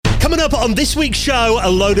Coming up on this week's show, a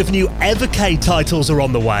load of new Evercade titles are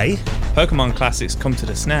on the way. Pokemon classics come to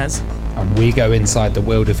the SNES. And we go inside the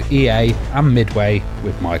world of EA and Midway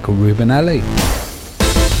with Michael Rubinelli.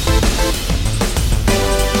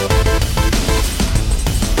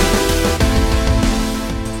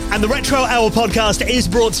 And the Retro Hour podcast is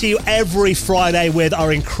brought to you every Friday with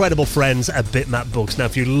our incredible friends at Bitmap Books. Now,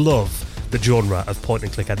 if you love the genre of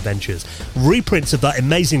point-and-click adventures, reprints of that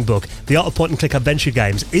amazing book, The Art of Point-and-Click Adventure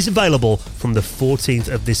Games, is available from the 14th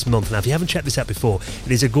of this month. Now, if you haven't checked this out before,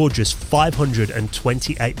 it is a gorgeous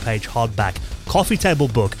 528-page hardback coffee table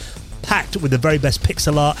book packed with the very best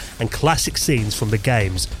pixel art and classic scenes from the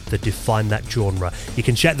games that define that genre. You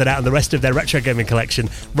can check that out and the rest of their retro gaming collection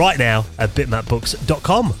right now at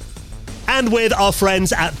bitmapbooks.com. And with our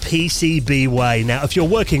friends at PCBWay. Now, if you're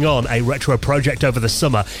working on a retro project over the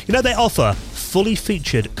summer, you know they offer fully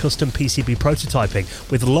featured custom PCB prototyping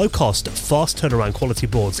with low-cost, fast turnaround quality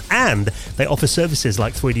boards, and they offer services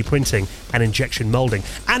like 3D printing and injection molding.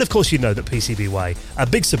 And of course, you know that PCBWay are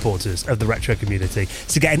big supporters of the retro community.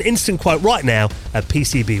 So get an instant quote right now at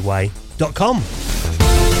PCBWay.com.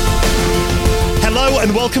 Hello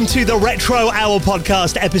and welcome to the Retro Hour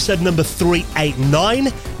podcast, episode number 389,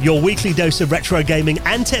 your weekly dose of retro gaming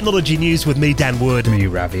and technology news with me, Dan Wood. Me,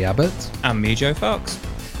 Ravi Abbott. And me, Joe Fox.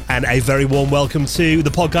 And a very warm welcome to the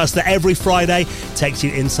podcast that every Friday takes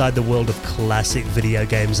you inside the world of classic video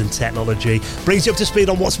games and technology, brings you up to speed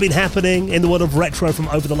on what's been happening in the world of retro from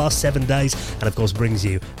over the last 7 days, and of course brings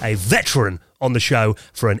you a veteran on the show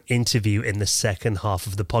for an interview in the second half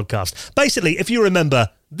of the podcast. Basically, if you remember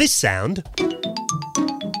this sound,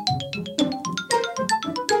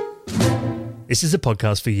 this is a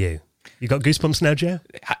podcast for you. You got goosebumps now, Joe?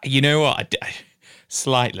 You know what?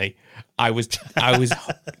 Slightly. I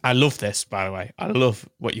love this, by the way. I love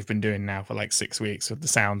what you've been doing now for like 6 weeks with the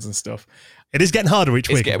sounds and stuff. It is getting harder each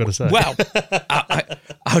week, I've got to say. Well,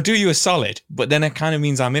 I'll do you a solid, but then it kind of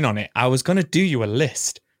means I'm in on it. I was going to do you a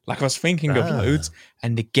list. Like I was thinking of loads,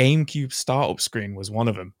 and the GameCube startup screen was one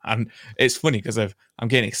of them. And it's funny because I'm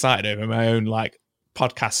getting excited over my own like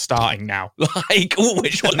podcast starting now. Like,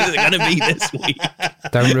 which one is it going to be this week?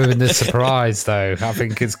 Don't ruin the surprise, though. I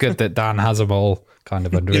think it's good that Dan has them all kind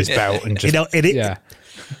of under his belt. And just,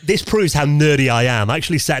 This proves how nerdy I am. I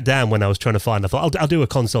actually sat down when I was trying to find, I thought, I'll do a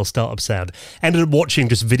console startup sound. Ended up watching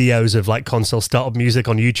just videos of like console startup music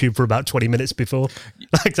on YouTube for about 20 minutes before.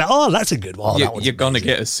 Like, oh, that's a good one. You're going to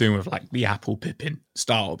get us soon with like the Apple Pippin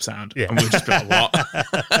startup sound. Yeah. And we'll just be like, what?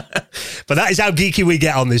 But that is how geeky we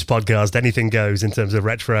get on this podcast. Anything goes in terms of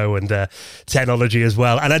retro and technology as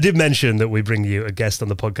well. And I did mention that we bring you a guest on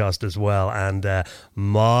the podcast as well. And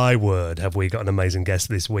my word, have we got an amazing guest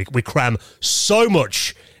this week. We cram so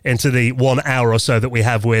much into the 1 hour or so that we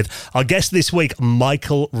have with our guest this week,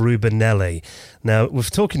 Michael Rubinelli. Now, we're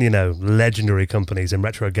talking, legendary companies in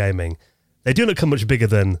retro gaming. They do not come much bigger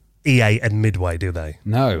than EA and Midway, do they?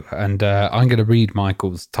 No, and I'm going to read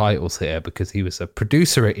Michael's titles here because he was a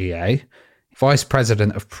producer at EA, Vice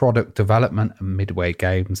President of Product Development at Midway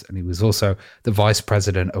Games, and he was also the Vice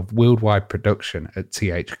President of Worldwide Production at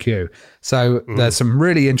THQ. So there's some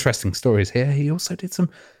really interesting stories here. He also did some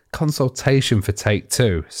consultation for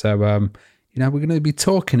Take-Two. So, we're going to be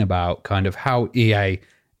talking about kind of how EA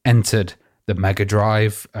entered the Mega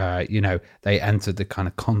Drive. They entered the kind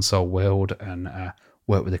of console world and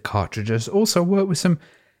worked with the cartridges. Also worked with some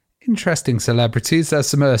interesting celebrities. There's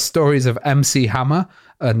some stories of MC Hammer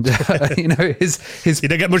and his you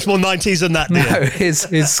don't get much more 90s than that, do you? No,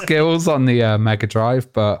 his skills on the Mega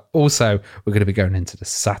Drive. But also we're going to be going into the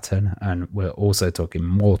Saturn, and we're also talking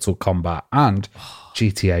Mortal Kombat and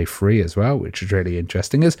GTA 3 as well, which is really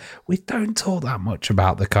interesting, as we don't talk that much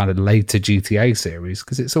about the kind of later GTA series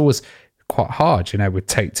because it's always quite hard, with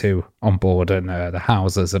Take-Two on board and the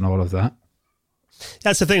houses and all of that.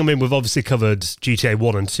 That's the thing. I mean, we've obviously covered GTA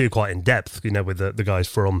 1 and 2 quite in depth, with the guys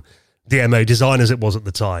from DMO Design as it was at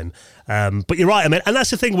the time. But you're right. I mean, and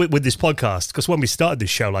that's the thing with this podcast, because when we started this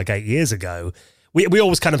show like 8 years ago, we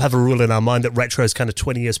always kind of have a rule in our mind that retro is kind of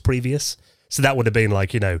 20 years previous. So that would have been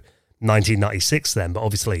like, 1996 then, but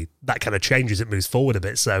obviously that kind of changes, it moves forward a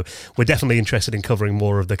bit. So we're definitely interested in covering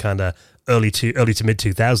more of the kind of early to mid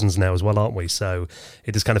 2000s now as well, aren't we? So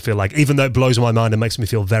it does kind of feel like, even though it blows my mind and makes me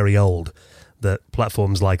feel very old, that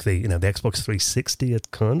platforms like the Xbox 360 are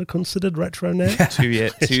kind of considered retro now. 2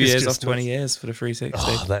 years off 20 years for the 360.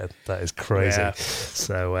 Oh, that is crazy. Yeah.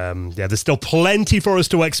 So, there's still plenty for us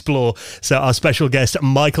to explore. So our special guest,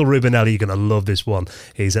 Michael Rubinelli, you're going to love this one.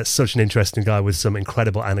 He's such an interesting guy with some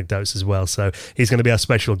incredible anecdotes as well. So he's going to be our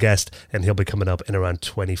special guest, and he'll be coming up in around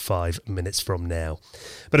 25 minutes from now.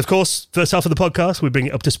 But of course, first half of the podcast, we bring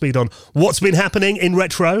it up to speed on what's been happening in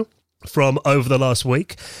retro from over the last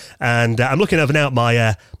week. And I'm looking over now at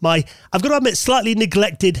my I've got to admit, slightly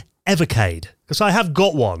neglected Evercade, because I have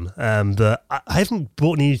got one, but I haven't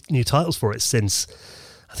bought any new titles for it since,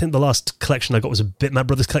 I think the last collection I got was a Bitmap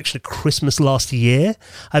Brothers collection at Christmas last year.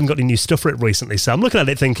 I haven't got any new stuff for it recently, so I'm looking at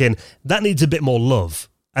it thinking, that needs a bit more love.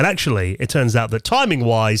 And actually, it turns out that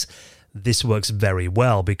timing-wise, this works very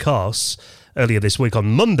well, because earlier this week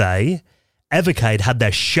on Monday, Evercade had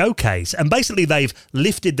their showcase, and basically they've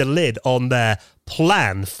lifted the lid on their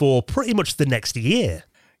plan for pretty much the next year.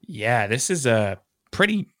 Yeah, this is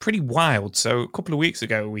pretty wild. So a couple of weeks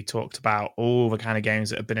ago, we talked about all the kind of games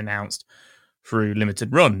that have been announced through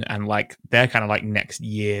limited run, and like they're kind of like next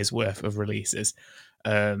year's worth of releases.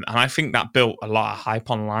 And I think that built a lot of hype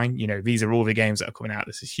online. These are all the games that are coming out.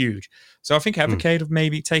 This is huge. So I think Evercade have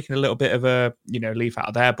maybe taken a little bit of a, leaf out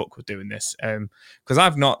of their book with doing this. Because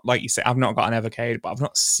I've not, like you say, I've not got an Evercade, but I've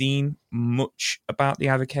not seen much about the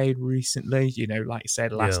Evercade recently. Like you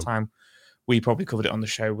said, last time we probably covered it on the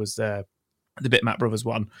show was the Bitmap Brothers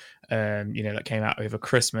one, that came out over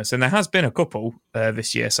Christmas. And there has been a couple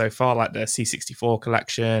this year so far, like the C64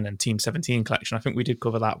 collection and Team 17 collection. I think we did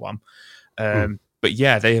cover that one. But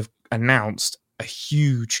yeah, they have announced a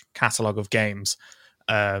huge catalogue of games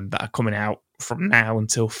that are coming out from now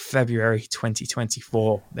until February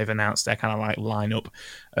 2024. They've announced their kind of like lineup.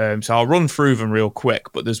 So I'll run through them real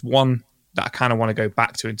quick, but there's one that I kind of want to go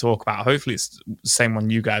back to and talk about. Hopefully it's the same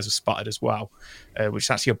one you guys have spotted as well, which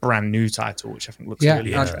is actually a brand new title, which I think looks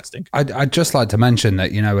really interesting. I'd just like to mention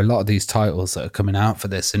that, a lot of these titles that are coming out for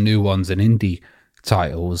this are new ones and indie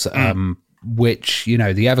titles, which, the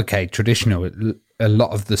Evercade traditional, a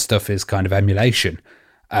lot of the stuff is kind of emulation.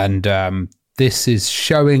 And this is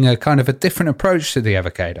showing a kind of a different approach to the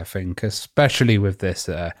Evercade, I think, especially with this,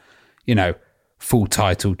 full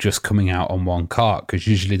title just coming out on one cart, because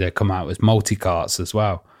usually they come out as multi-carts as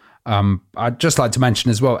well. I'd just like to mention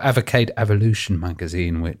as well, Evercade Evolution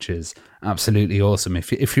magazine, which is absolutely awesome.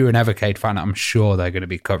 If you're an Evercade fan, I'm sure they're going to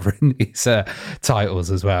be covering these titles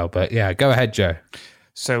as well. But yeah, go ahead, Joe.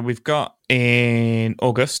 So we've got in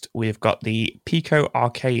August, we've got the Pico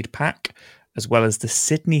Arcade Pack, as well as the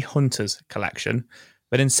Sydney Hunters Collection.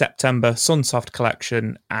 But in September, Sunsoft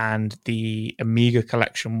Collection and the Amiga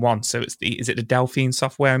Collection 1. So is it the Delphine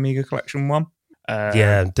Software Amiga Collection 1?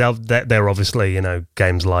 They're obviously,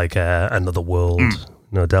 games like Another World.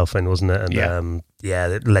 Delphine, wasn't it? And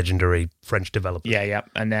legendary French developer. Yeah.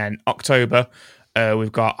 And then October,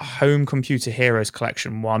 we've got Home Computer Heroes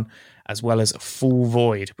Collection 1, as well as Full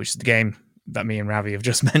Void, which is the game that me and Ravi have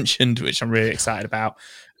just mentioned, which I'm really excited about.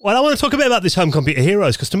 Well, I want to talk a bit about this Home Computer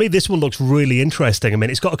Heroes, because to me this one looks really interesting. I mean,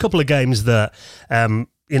 it's got a couple of games that,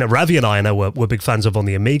 Ravi and I know we're big fans of on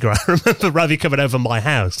the Amiga. I remember Ravi coming over my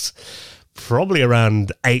house probably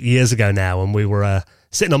around 8 years ago now, and we were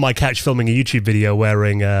sitting on my couch filming a YouTube video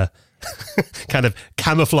wearing kind of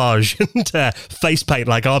camouflage and face paint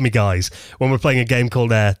like army guys when we're playing a game called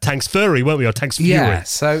Tanks Fury, weren't we? Or Tanks Fury. Yeah,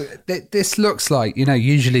 so this looks like,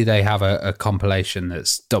 usually they have a compilation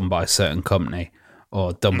that's done by a certain company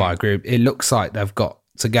or done by a group. It looks like they've got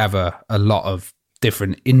together a lot of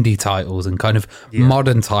different indie titles and kind of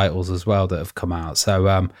modern titles as well that have come out.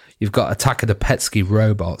 So you've got Attack of the Petsky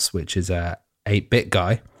Robots, which is a 8-bit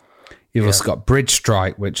guy. You've also got Bridge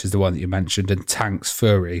Strike, which is the one that you mentioned, and Tanks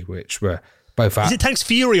Fury, which were both out. Is it Tanks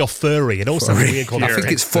Fury or Furry? It also I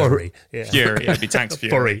think it's Fury. Fury, it'd be Tanks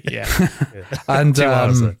Fury. Yeah. And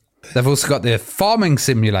they've also got the Farming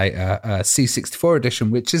Simulator C64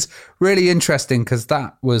 edition, which is really interesting because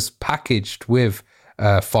that was packaged with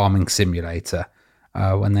Farming Simulator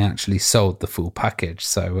when they actually sold the full package.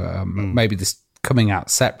 So maybe this coming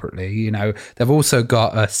out separately. They've also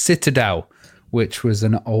got a Citadel, which was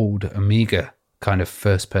an old Amiga kind of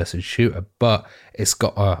first-person shooter, but it's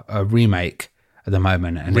got a remake at the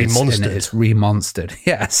moment. And it's remonstered.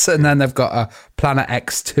 Yes, and then they've got a Planet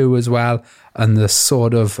X2 as well, and the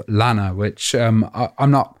Sword of Lana, which I'm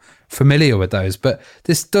not familiar with those, but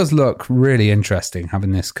this does look really interesting,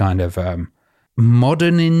 having this kind of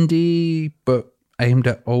modern indie, but aimed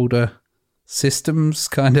at older systems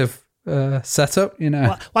kind of setup,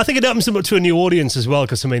 Well, I think it opens them up to a new audience as well,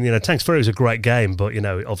 because Tanks Fury is a great game, but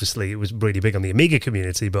obviously it was really big on the Amiga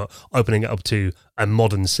community, but opening it up to a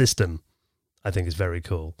modern system, I think is very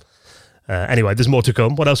cool. Anyway, there's more to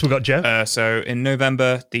come. What else we got, Joe? So in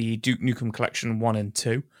November, the Duke Nukem Collection 1 and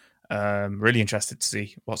 2. Really interested to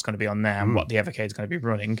see what's going to be on there and what the Evercade is going to be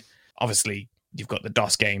running. Obviously, you've got the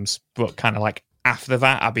DOS games, but kind of like after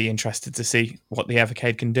that, I'll be interested to see what the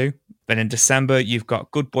Evercade can do. Then in December, you've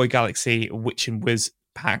got Good Boy Galaxy Witch and Whiz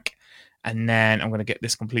pack. And then I'm going to get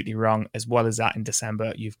this completely wrong. As well as that, in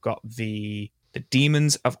December, you've got the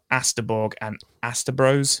Demons of Asterborg and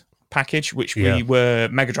Asterbros package, which we were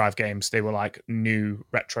Mega Drive games. They were like new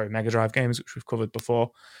retro Mega Drive games, which we've covered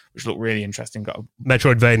before, which look really interesting. Got a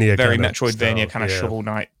Metroidvania, very Metroidvania kind of Shovel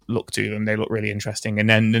Knight look to them. They look really interesting. And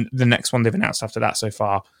then the next one they've announced after that so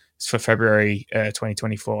far is for February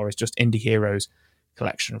 2024. Is just Indie Heroes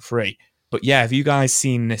Collection 3. But yeah, have you guys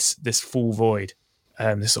seen this Full Void?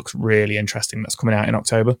 This looks really interesting. That's coming out in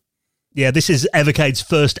October. Yeah, this is Evercade's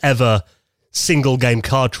first ever single game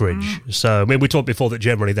cartridge. So I mean, we talked before that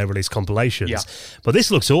generally they release compilations, but this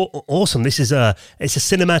looks awesome. This is it's a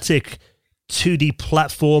cinematic 2D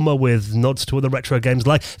platformer with nods to other retro games.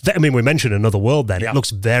 Like, I mean, we mentioned Another World. Then it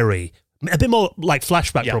looks a bit more like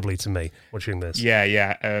Flashback probably to me watching this.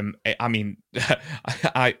 I mean,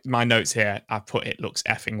 my notes here, I put it looks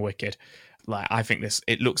effing wicked. Like, I think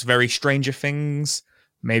it looks very Stranger Things,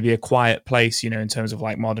 maybe A Quiet Place, in terms of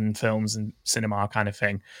like modern films and cinema kind of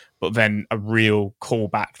thing, but then a real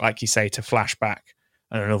callback, like you say, to Flashback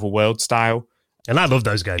and Another World style. And I love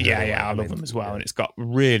those games. I love them as well. And it's got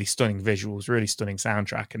really stunning visuals, really stunning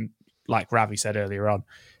soundtrack. And like Ravi said earlier on,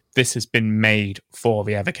 this has been made for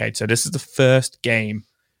the Evercade. So this is the first game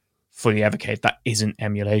for the Evercade that isn't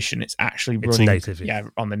emulation. It's actually running native,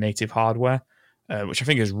 on the native hardware. Which I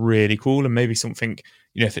think is really cool, and maybe something,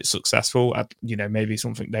 if it's successful, maybe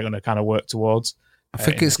something they're going to kind of work towards. I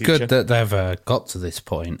think it's good that they've got to this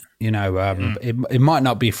point. It might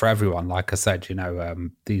not be for everyone. Like I said,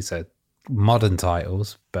 these are modern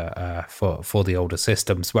titles, but for the older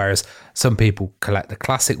systems. Whereas some people collect the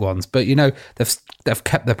classic ones, but they've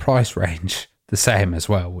kept the price range the same as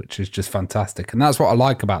well, which is just fantastic. And that's what I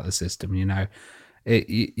like about the system.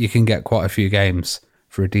 You can get quite a few games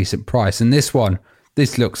for a decent price, and this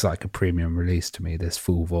looks like a premium release to me. This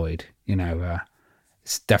Full Void,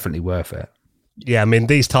 it's definitely worth it. Yeah, I mean,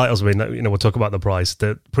 these titles, we'll talk about the price.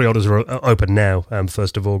 The pre-orders are open now,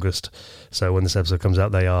 1st of August. So when this episode comes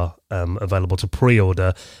out, they are available to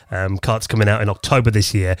pre-order. Cart's coming out in October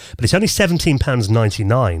this year, but it's only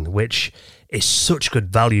 £17.99, which is such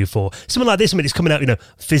good value for something like this. I mean, it's coming out,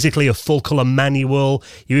 physically, a full-colour manual.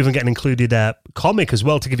 You even get an included comic as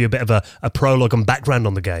well to give you a bit of a prologue and background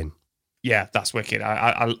on the game. Yeah, that's wicked.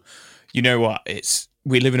 I you know what?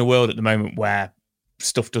 We live in a world at the moment where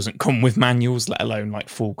stuff doesn't come with manuals, let alone like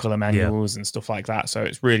full-colour manuals and stuff like that. So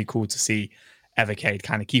it's really cool to see Evercade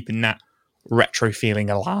kind of keeping that retro feeling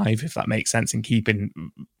alive, if that makes sense, and keeping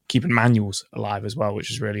manuals alive as well,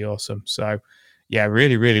 which is really awesome. So yeah,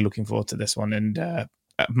 really, really looking forward to this one, and I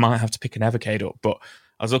might have to pick an Evercade up. But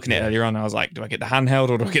I was looking at it earlier on, I was like, do I get the handheld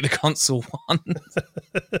or do I get the console one?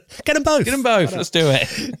 Get them both. Let's do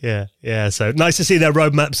it. Yeah. So nice to see their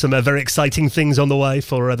roadmap. Some very exciting things on the way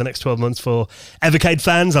for the next 12 months for Evercade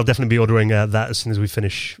fans. I'll definitely be ordering that as soon as we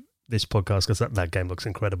finish this podcast, because that game looks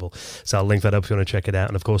incredible. So I'll link that up if you want to check it out.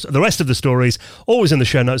 And of course, the rest of the stories always in the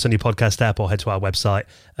show notes on your podcast app, or head to our website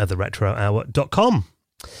at theretrohour.com.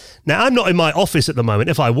 Now, I'm not in my office at the moment.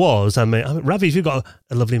 If I was, Ravi, have you got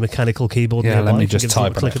a lovely mechanical keyboard? Yeah, let me just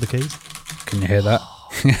type click of the keys. Can you hear that?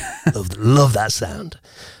 love that sound.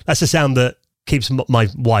 That's the sound that keeps my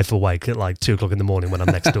wife awake at like 2 o'clock in the morning when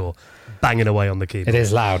I'm next door, banging away on the keyboard. It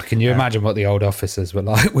is loud. Can you imagine what the old offices were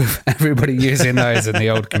like with everybody using those and the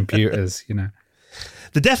old computers, There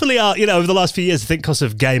definitely are, over the last few years, I think because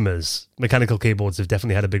of gamers, mechanical keyboards have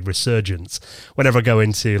definitely had a big resurgence. Whenever I go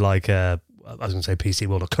into like I was going to say PC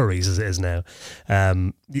World or Curry's as it is now,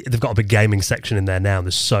 they've got a big gaming section in there now. And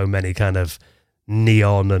there's so many kind of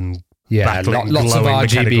neon and lots of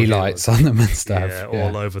RGB lights on them and stuff.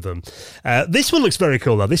 All over them. This one looks very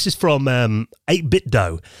cool though. This is from 8-Bit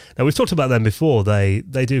Dough. Now we've talked about them before. They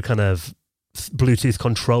do kind of Bluetooth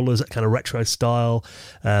controllers, that kind of retro style.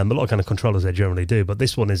 A lot of kind of controllers they generally do, but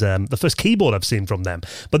this one is the first keyboard I've seen from them.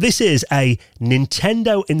 But this is a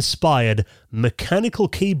Nintendo-inspired mechanical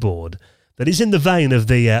keyboard that is in the vein of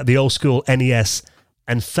the old school NES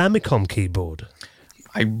and Famicom keyboard.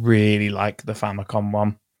 I really like the Famicom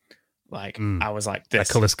one. I was like, this.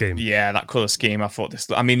 That colour scheme. Yeah, that colour scheme. I thought this.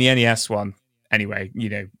 I mean, the NES one, anyway,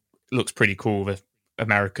 looks pretty cool. The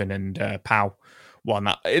American and PAL one,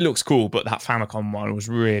 it looks cool, but that Famicom one was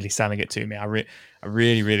really selling it to me. I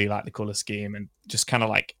really, really like the colour scheme and just kind of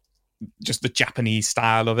like just the Japanese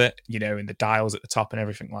style of it, and the dials at the top and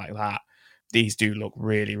everything like that. these do look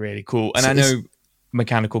really, really cool. And So I know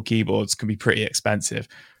mechanical keyboards can be pretty expensive,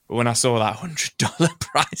 but when I saw that $100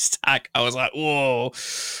 price tag, I was like, whoa,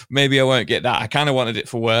 maybe I won't get that. I kind of wanted it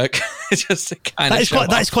for work. Just to kind of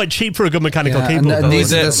that is quite cheap for a good mechanical keyboard. And though, these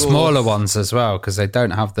isn't are it? the smaller ones as well, because they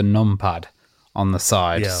don't have the numpad on the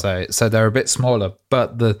side. Yeah. So they're a bit smaller,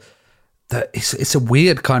 but it's a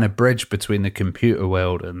weird kind of bridge between the computer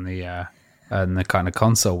world and the kind of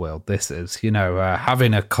console world. This is,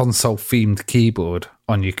 having a console themed keyboard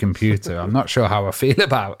on your computer. I'm not sure how I feel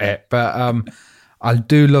about it, but I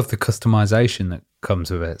do love the customization that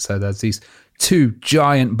comes with it. So there's these two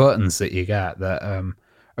giant buttons that you get that are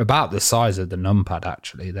about the size of the numpad,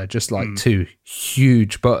 actually. They're just like two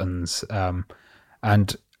huge buttons,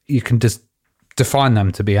 and you can just define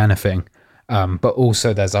them to be anything. But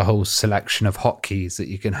also there's a whole selection of hotkeys that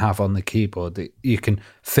you can have on the keyboard that you can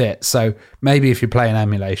fit. So maybe if you're playing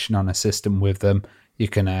emulation on a system with them, you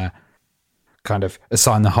can kind of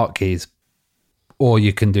assign the hotkeys, or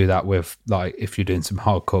you can do that with, like, if you're doing some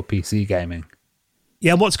hardcore PC gaming.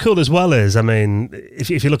 Yeah, and what's cool as well is, I mean,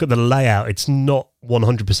 if you look at the layout, it's not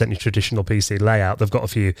 100% your traditional PC layout. They've got a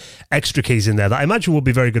few extra keys in there that I imagine will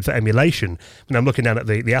be very good for emulation. When I'm looking down at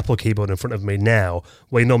the Apple keyboard in front of me now,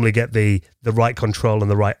 where you normally get the right control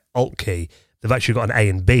and the right alt key, they've actually got an A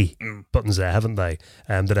and B buttons there, haven't they?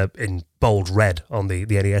 That are in bold red on the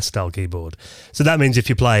NES-style keyboard. So that means if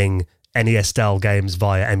you're playing NES-style games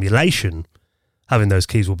via emulation, having those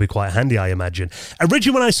keys will be quite handy, I imagine.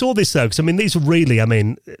 Originally, when I saw this, though, because, I mean, these are really,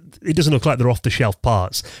 it doesn't look like they're off-the-shelf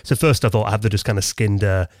parts. So first I thought, have they just kind of skinned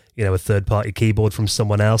a third-party keyboard from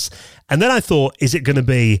someone else? And then I thought, is it going to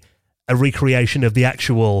be a recreation of the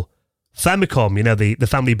actual Famicom, the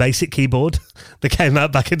Family Basic keyboard that came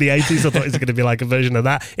out back in the 80s? I thought, is it going to be like a version of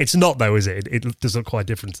that? It's not, though, is it? It does look quite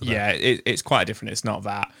different to that. Yeah, it's quite different. It's not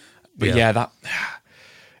that. But that,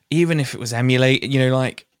 even if it was emulate,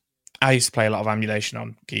 like, I used to play a lot of emulation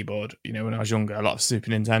on keyboard, when I was younger, a lot of Super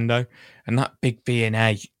Nintendo, and that big B and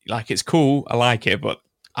A, like, it's cool, I like it, but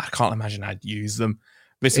I can't imagine I'd use them.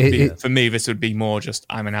 For me, this would be more just,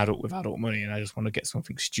 I'm an adult with adult money and I just want to get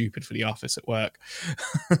something stupid for the office at work.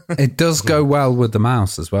 It does go well with the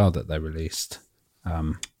mouse as well that they released.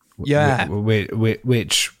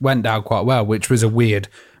 Which went down quite well, which was a weird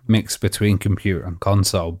mix between computer and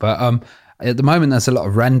console. But at the moment, there's a lot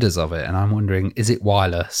of renders of it, and I'm wondering, is it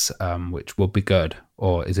wireless, which would be good,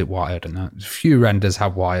 or is it wired? And a few renders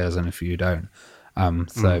have wires and a few don't.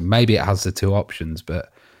 So maybe it has the two options,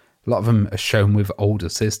 but a lot of them are shown with older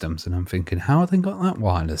systems, and I'm thinking, how have they got that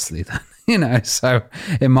wirelessly then? So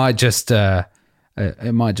it might just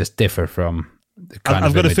differ from the kind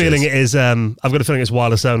I've of got images. a feeling it is. I've got a feeling it's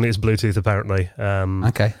wireless only. It's Bluetooth apparently.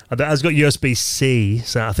 Okay. It's got USB-C,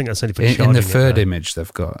 so I think that's only for charging. In the third image,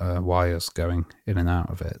 they've got wires going in and out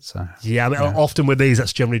of it. So often with these,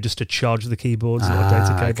 that's generally just to charge the keyboards or a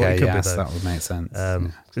data cable. Okay, it could be, yes, though. that would make sense.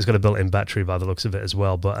 It's got a built-in battery by the looks of it as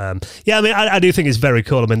well. But I do think it's very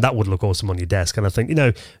cool. I mean, that would look awesome on your desk. And I think,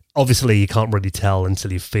 obviously you can't really tell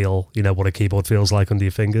until you feel, what a keyboard feels like under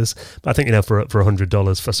your fingers. But I think, for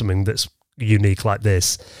 $100 for something that's unique like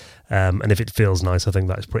this, and if it feels nice, I think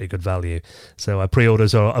that's pretty good value. So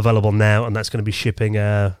pre-orders are available now, and that's going to be shipping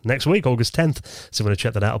next week, August 10th. So if you want to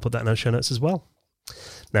check that out, I'll put that in our show notes as well.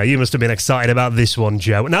 Now, you must have been excited about this one,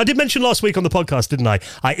 Joe. Now, I did mention last week on the podcast, didn't I?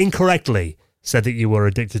 I incorrectly said that you were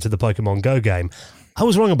addicted to the Pokemon Go game. I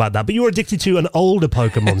was wrong about that, but you were addicted to an older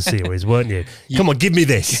Pokemon series, weren't you? Come on, give me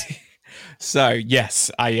this. So yes,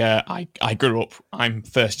 I grew up. I'm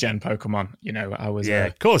first gen Pokemon. I was. Yeah,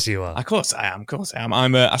 of course you are. Of course I am.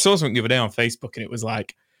 I saw something the other day on Facebook, and it was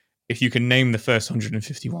like, if you can name the first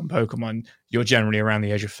 151 Pokemon, you're generally around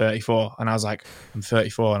the age of 34. And I was like, I'm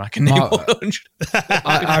 34 and I can name all 100.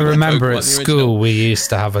 I remember at school we used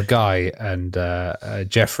to have a guy, and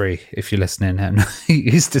Jeffrey, if you're listening, and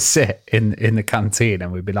he used to sit in the canteen,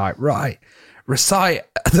 and we'd be like, right, recite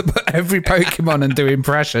every Pokemon and do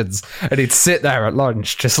impressions, and he'd sit there at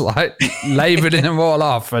lunch just like labelling them all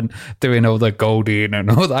off and doing all the Goldeen and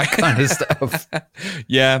all that kind of stuff.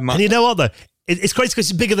 Yeah, and you know what though? It's crazy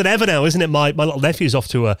because it's bigger than ever now, isn't it? My little nephew's off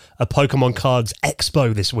to a Pokemon cards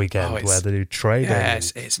expo this weekend where they do trading. Yeah,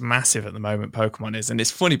 it's massive at the moment, Pokemon is. And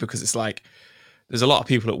it's funny because it's like, there's a lot of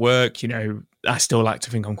people at work, I still like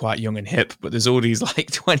to think I'm quite young and hip, but there's all these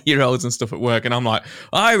like 20-year-olds and stuff at work, and I'm like,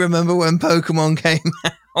 I remember when Pokemon came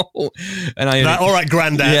out. And all right,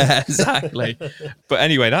 granddad. Yeah, exactly. But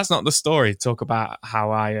anyway, that's not the story. Talk about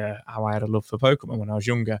how I had a love for Pokemon when I was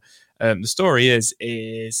younger. The story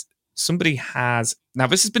is somebody has, now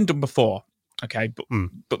this has been done before, okay,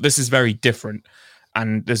 but this is very different,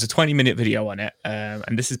 and there's a 20-minute video on it,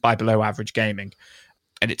 and this is by Below Average Gaming,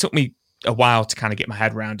 and it took me a while to kind of get my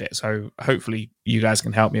head around it. So hopefully you guys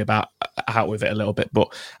can help me out with it a little bit.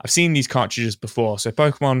 But I've seen these cartridges before. So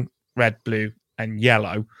Pokemon Red, Blue, and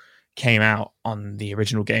Yellow came out on the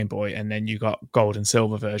original Game Boy, and then you got Gold and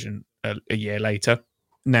Silver version a year later.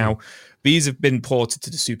 Now, these have been ported to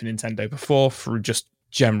the Super Nintendo before through just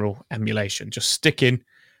general emulation. Just stick in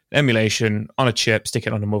emulation on a chip, stick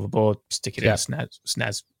it on a motherboard, stick it in a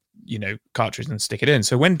SNES, cartridge, and stick it in.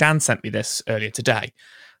 So when Dan sent me this earlier today,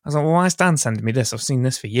 I was like, well, why is Dan sending me this? I've seen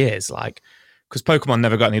this for years. Because Pokemon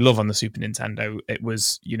never got any love on the Super Nintendo. It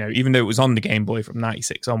was, even though it was on the Game Boy from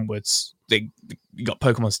 96 onwards, you got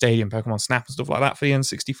Pokemon Stadium, Pokemon Snap and stuff like that for the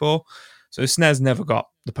N64. So SNES never got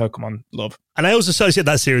the Pokemon love. And I also associate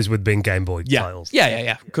that series with being Game Boy titles.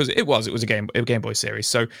 Yeah. Because it was a Game Boy series.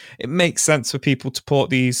 So it makes sense for people to port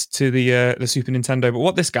these to the Super Nintendo. But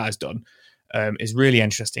what this guy's done is really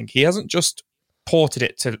interesting. He hasn't just ported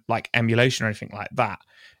it to emulation or anything like that.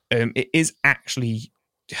 It is actually...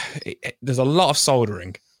 there's a lot of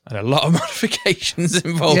soldering and a lot of modifications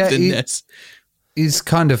involved in this. He's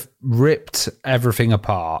kind of ripped everything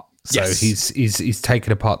apart. So Yes. he's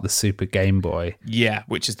taken apart the Super Game Boy. Yeah,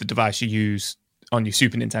 which is the device you use on your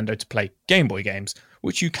Super Nintendo to play Game Boy games,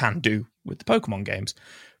 which you can do with the Pokemon games.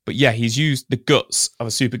 But yeah, he's used the guts of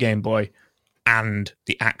a Super Game Boy and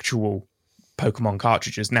the actual Pokemon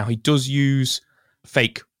cartridges. Now, he does use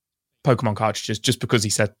fake Pokemon cartridges just because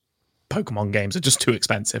he said Pokemon games are just too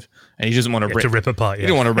expensive and he doesn't want to rip apart. You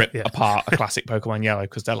don't want to rip apart a classic Pokemon Yellow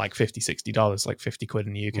because they're like $50-$60, like 50 quid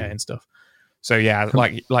in the UK and stuff. So yeah,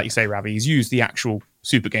 like you say, Ravi, he's used the actual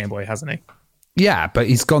Super Game Boy, hasn't he? Yeah, but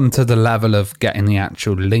he's gone to the level of getting the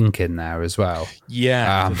actual link in there as well.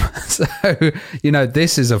 Yeah. So,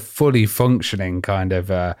 this is a fully functioning kind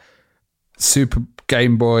of Super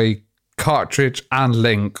Game Boy cartridge and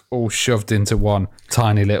link all shoved into one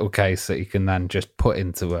tiny little case that you can then just put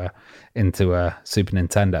into a Super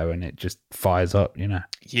Nintendo and it just fires up, Yeah.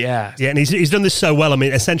 Yeah, and he's done this so well. I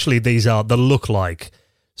mean, essentially these are the look like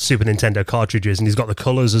Super Nintendo cartridges, and he's got the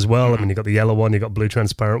colors as well. I mean, you've got the yellow one, you've got blue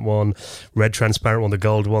transparent one, red transparent one, the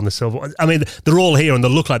gold one, the silver one. I mean, they're all here and they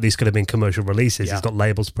look like these could have been commercial releases. Yeah. He's got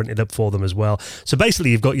labels printed up for them as well. So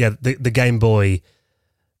basically you've got, the Game Boy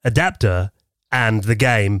adapter and the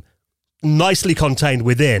game nicely contained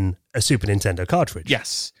within a Super Nintendo cartridge.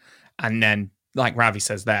 Yes. And then, like Ravi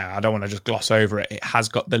says there, I don't want to just gloss over it. It has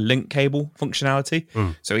got the link cable functionality.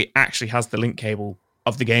 So it actually has the link cable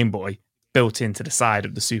of the Game Boy built into the side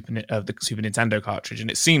of the Super Nintendo cartridge, and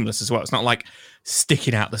it's seamless as well. It's not like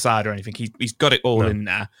sticking out the side or anything. He's got it all in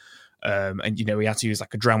there. And he had to use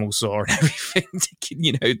like a Dremel saw and everything to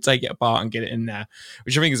take it apart and get it in there,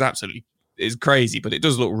 which I think is crazy, but it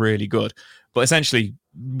does look really good. But essentially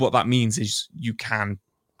what that means is you can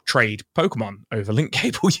trade Pokemon over link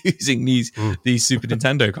cable using these Super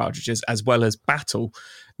Nintendo cartridges, as well as battle.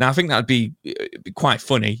 Now, I think that'd be quite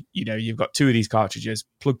funny. You've got two of these cartridges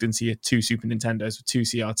plugged into your two Super Nintendos with two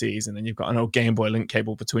CRTs, and then you've got an old Game Boy link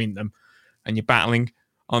cable between them, and you're battling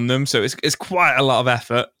on them. So it's quite a lot of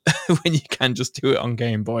effort when you can just do it on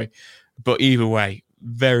Game Boy. But either way,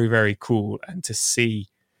 very, very cool. And to see,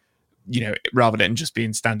 rather than just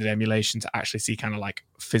being standard emulation, to actually see kind of like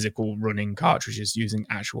physical running cartridges using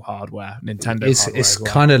actual hardware, Nintendo hardware. It's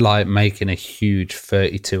kind of like making a huge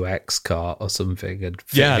 32X cart or something and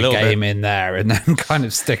fitting a game in there and then kind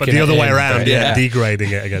of sticking it in. But the other way around,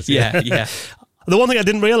 degrading it, I guess. Yeah. The one thing I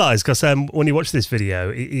didn't realise, because when you watch this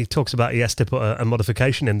video, he talks about he has to put a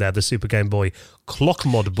modification in there, the Super Game Boy clock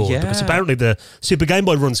mod board, because apparently the Super Game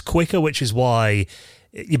Boy runs quicker, which is why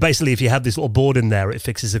you basically, if you have this little board in there, it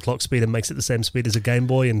fixes the clock speed and makes it the same speed as a Game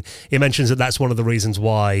Boy. And he mentions that that's one of the reasons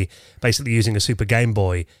why basically using a Super Game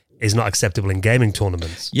Boy is not acceptable in gaming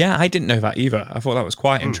tournaments. Yeah, I didn't know that either. I thought that was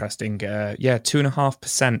quite interesting.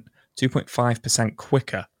 2.5%, 2.5%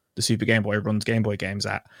 quicker the Super Game Boy runs Game Boy games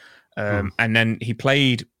at. And then he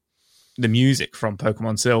played the music from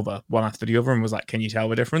Pokemon Silver one after the other and was like, can you tell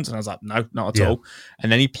the difference? And I was like, no, not at all.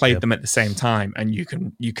 And then he played them at the same time, and you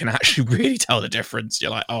can actually really tell the difference.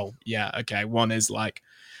 You're like, oh yeah, okay, one is like,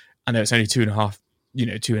 I know it's only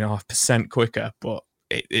 2.5% quicker, but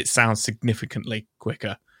it sounds significantly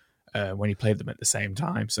quicker when you played them at the same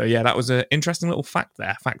time. So yeah, that was an interesting little fact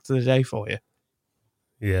of the day for you.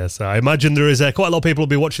 Yes, I imagine there is quite a lot of people will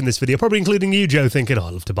be watching this video, probably including you, Joe, thinking,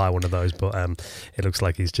 I'd love to buy one of those, but it looks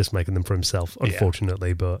like he's just making them for himself,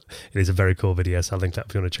 unfortunately, but it is a very cool video, so I'll link that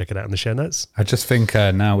if you want to check it out in the show notes. I just think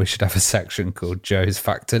now we should have a section called Joe's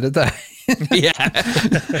Fact of the Day.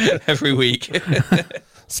 Every week.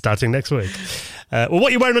 Starting next week. Well,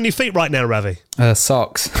 what are you wearing on your feet right now, Ravi?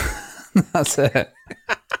 Socks. That's it.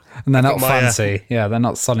 And they're not fancy. They're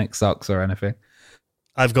not Sonic socks or anything.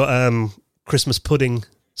 I've got Christmas pudding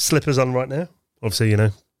slippers on right now. Obviously,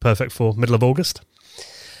 perfect for middle of August.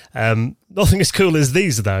 Nothing as cool as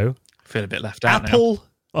these, though. I feel a bit left out Apple. now.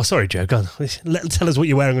 Oh, sorry, Joe. Go on. Tell us what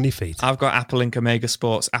you're wearing on your feet. I've got Apple Inc. Omega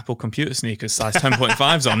Sports Apple computer sneakers size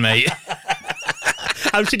 10.5s on, mate.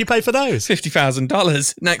 How much did you pay for those?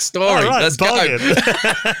 $50,000. Next story. Let's bargain. go.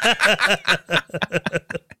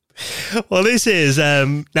 Well, this is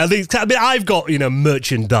now. I've got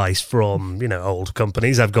merchandise from old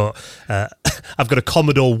companies. I've got a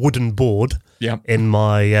Commodore wooden board in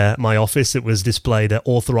my my office. It was displayed at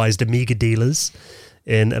authorized Amiga dealers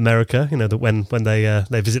in America. That when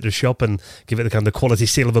they visit the shop and give it the kind of quality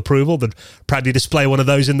seal of approval, they'd proudly display one of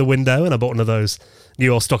those in the window. And I bought one of those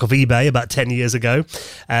new old stock of eBay about 10 years ago.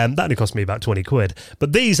 That only cost me about 20 quid.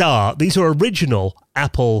 But these are original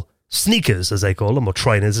Apple sneakers, as they call them, or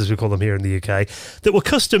trainers, as we call them here in the UK, that were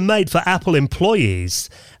custom made for Apple employees,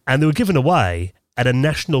 and they were given away at a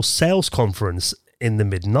national sales conference in the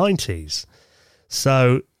mid-90s.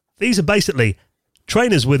 So these are basically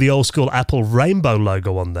trainers with the old school Apple rainbow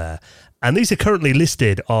logo on there, and these are currently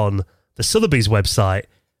listed on the Sotheby's website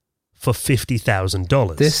for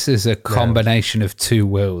 $50,000. This is a combination of two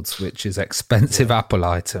worlds, which is expensive Apple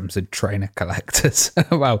items and trainer collectors.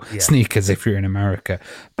 Sneakers if you're in America.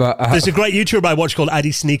 But there's a great YouTuber I watch called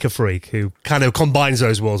Addy Sneaker Freak who kind of combines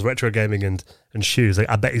those worlds, retro gaming and shoes.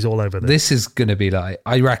 I bet he's all over this. This is going to be like,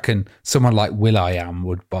 I reckon someone like will.i.am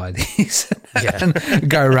would buy these and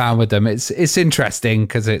go around with them. It's interesting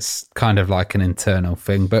because it's kind of like an internal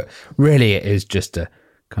thing, but really it is just a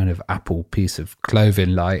kind of Apple piece of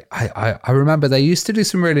clothing. Like I remember they used to do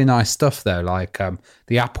some really nice stuff though, like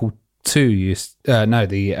the Apple II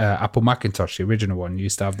the Apple Macintosh, the original one,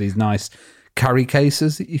 used to have these nice carry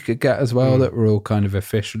cases that you could get as well that were all kind of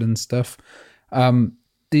official and stuff.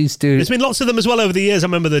 These do. There's been lots of them as well over the years. I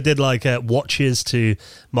remember they did like watches to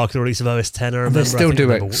mark the release of OS X. They still do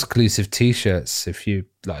exclusive T-shirts if you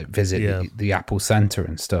like visit the Apple Center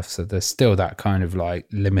and stuff. So there's still that kind of like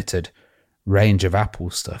limited range of Apple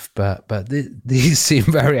stuff, but these seem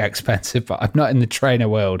very expensive. But I'm not in the trainer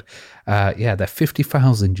world. They're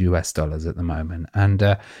 $50,000 at the moment,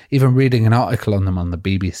 and even reading an article on them on the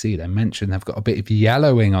BBC, they mentioned they've got a bit of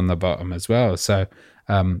yellowing on the bottom as well. So,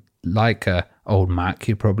 like a old Mac,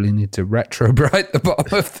 you probably need to retro bright the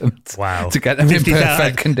bottom of them to get them in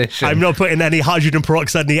perfect condition. I'm not putting any hydrogen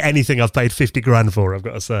peroxide near anything I've paid 50 grand for, I've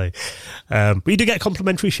got to say. But you do get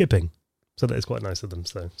complimentary shipping. So that is quite nice of them.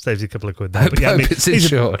 So saves you a couple of quid there. But it's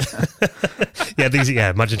insured.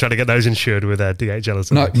 Imagine trying to get those insured with DHL or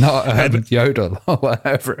something. Not Yodel or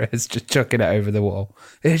whatever it is, just chucking it over the wall.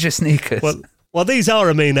 Here's your sneakers. Well, these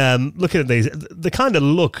are, looking at these, they kind of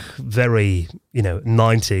look very,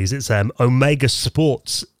 90s. It's Omega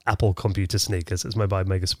Sports Apple computer sneakers. It's made by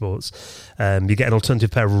Omega Sports. You get an alternative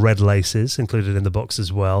pair of red laces included in the box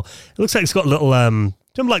as well. It looks like it's got a little,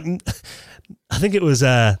 I think it was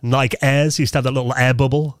Nike Airs. Used to have that little air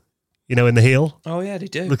bubble, in the heel. Oh, yeah, they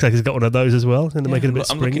do. Looks like he's got one of those as well. And they're making a bit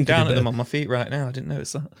springy. I'm looking down at them on my feet right now. I didn't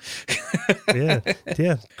notice that.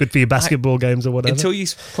 Yeah. Good for your basketball games or whatever. Until you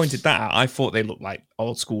pointed that out, I thought they looked like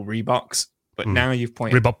old school Reeboks. But now you've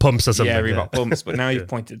pointed... Reebok pumps or something. Yeah, Reebok pumps. But now you've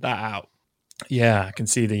pointed that out. Yeah, I can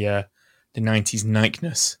see the 90s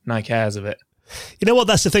Nike Airs of it. You know what?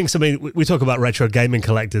 That's the thing. So, we talk about retro gaming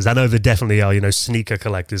collectors. I know there definitely are, sneaker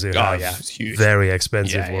collectors who have it's huge. very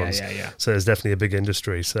expensive ones. Yeah. So there's definitely a big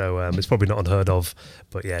industry. So it's probably not unheard of.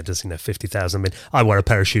 But yeah, it does, 50,000. I wear a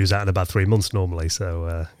pair of shoes out in about 3 months normally.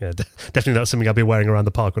 So definitely not something I'll be wearing around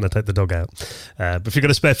the park when I take the dog out. But if you're going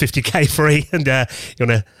to spare 50k free and you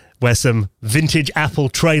want to wear some vintage Apple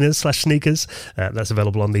trainers / sneakers, that's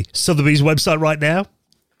available on the Sotheby's website right now.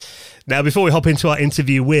 Now, before we hop into our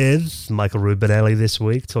interview with Michael Rubinelli this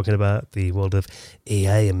week, talking about the world of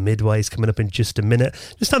EA and Midway is coming up in just a minute.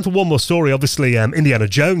 Just time for one more story. Obviously, Indiana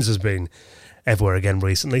Jones has been everywhere again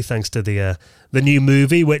recently, thanks to the new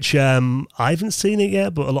movie, which I haven't seen it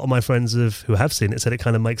yet, but a lot of my friends who have seen it said it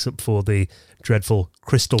kind of makes up for the dreadful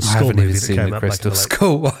Crystal Skull movie that came out back in the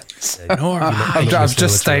Skull ones. I've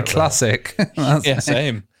just stayed classic. Yeah,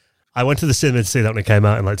 same. I went to the cinema to see that when it came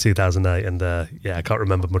out in 2008, and I can't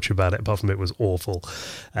remember much about it, apart from it was awful.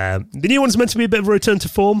 The new one's meant to be a bit of a return to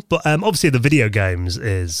form, but obviously the video games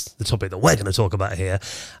is the topic that we're going to talk about here.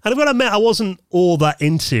 And I've got to admit, I wasn't all that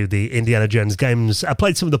into the Indiana Jones games. I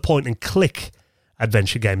played some of the point-and-click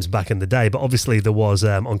adventure games back in the day, but obviously there was,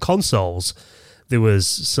 on consoles, there was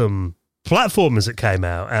some platformers that came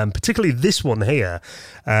out, and particularly this one here,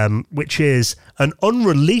 which is an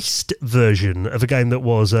unreleased version of a game that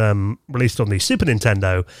was released on the Super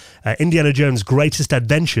Nintendo, Indiana Jones Greatest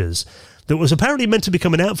Adventures, that was apparently meant to be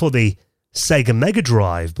coming out for the Sega Mega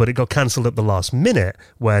Drive, but it got cancelled at the last minute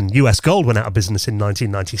when US Gold went out of business in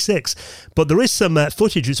 1996. But there is some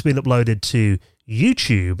footage that's been uploaded to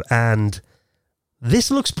YouTube, and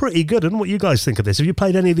this looks pretty good. I don't know what you guys think of this. Have you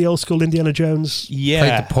played any of the old school Indiana Jones? Played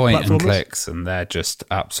the point and clicks, and they're just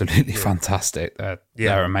absolutely fantastic.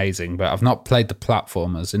 They're amazing, but I've not played the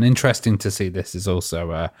platformers. And interesting to see this is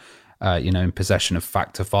also, in possession of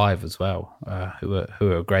Factor 5 as well, who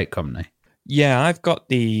are a great company. Yeah, I've got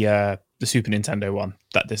the Super Nintendo one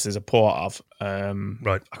that this is a port of.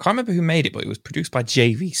 Right. I can't remember who made it, but it was produced by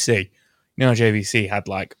JVC. You know, JVC had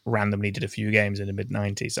randomly did a few games in the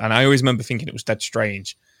mid-90s. And I always remember thinking it was dead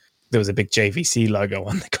strange. There was a big JVC logo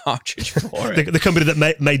on the cartridge for it. the company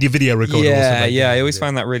that made your video recorder. Yeah. I always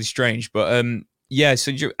found that really strange. But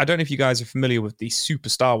so I don't know if you guys are familiar with the Super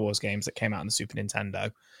Star Wars games that came out on the Super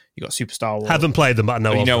Nintendo. You got Super Star Wars. Haven't played them, but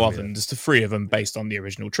I know of them. There's the 3 of them based on the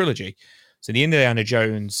original trilogy. So the Indiana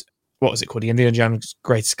Jones, what was it called? The Indiana Jones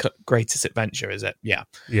Greatest Adventure, is it? Yeah.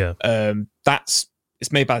 Yeah.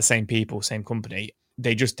 It's made by the same people, same company.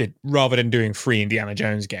 They just did, rather than doing 3 Indiana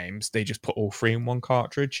Jones games, they just put all 3 in one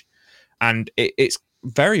cartridge. And it's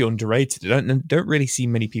very underrated. I don't really see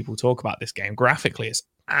many people talk about this game. Graphically, it's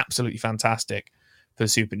absolutely fantastic for the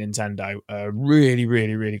Super Nintendo. Really,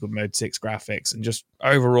 really, really good Mode 6 graphics. And just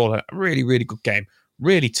overall, a really, really good game.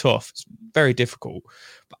 Really tough. It's very difficult.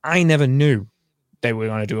 But I never knew they were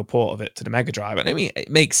going to do a port of it to the Mega Drive. And I mean, it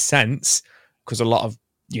makes sense because a lot of,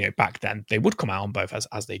 back then they would come out on both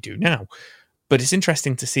as they do now. But it's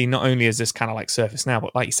interesting to see not only is this kind of surface now,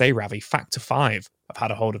 but like you say, Ravi, Factor 5 have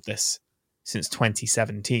had a hold of this since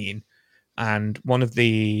 2017. And one of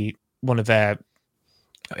their,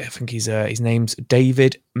 I think his name's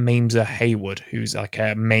David Mamser Haywood, who's a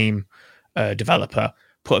MAME developer,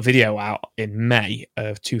 put a video out in May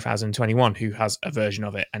of 2021 who has a version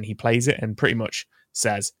of it, and he plays it and pretty much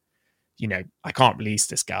says, I can't release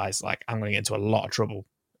this, guys. I'm going to get into a lot of trouble.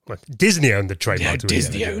 Disney owned the trademark. Yeah,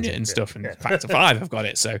 Disney owned it and stuff, and Factor 5 have got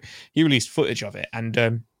it. So he released footage of it,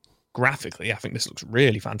 and graphically, I think this looks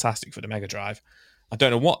really fantastic for the Mega Drive. I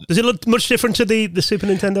don't know what... Does it look much different to the Super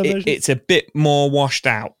Nintendo version? It's a bit more washed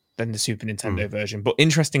out than the Super Nintendo version, but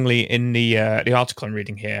interestingly, in the article I'm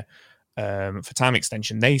reading here, for time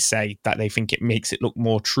extension, they say that they think it makes it look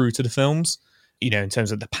more true to the films, in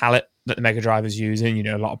terms of the palette that the Mega Drive is using,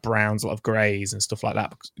 a lot of browns, a lot of greys and stuff like that,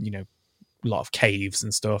 because, a lot of caves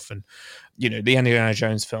and stuff. And, the Indiana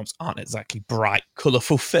Jones films aren't exactly bright,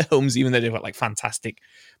 colourful films, even though they've got fantastic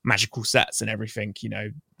magical sets and everything,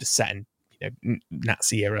 the set in,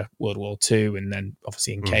 Nazi era, World War II, and then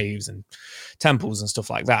obviously in caves and temples and stuff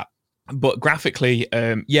like that. But graphically,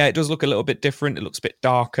 it does look a little bit different. It looks a bit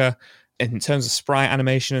darker. In terms of sprite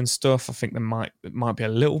animation and stuff, I think it might be a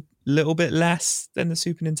little bit less than the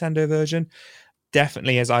Super Nintendo version.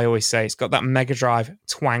 Definitely, as I always say, it's got that Mega Drive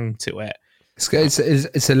twang to it.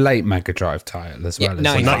 It's a late Mega Drive title as well.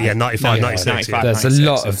 95, 96. There's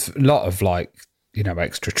 96, a lot of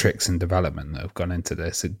extra tricks in development that have gone into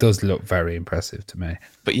this. It does look very impressive to me.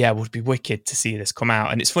 But yeah, it would be wicked to see this come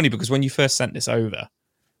out. And it's funny because when you first sent this over,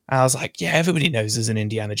 I was like, yeah, everybody knows there's an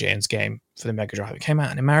Indiana Jones game for the Mega Drive. It came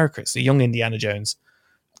out in America. It's the Young Indiana Jones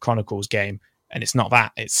Chronicles game. And it's not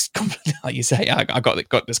that. It's completely, like you say, I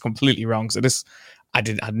got this completely wrong. So I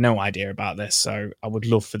had no idea about this. So I would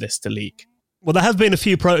love for this to leak. Well, there have been a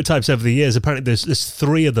few prototypes over the years. Apparently, there's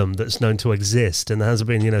 3 of them that's known to exist, and there has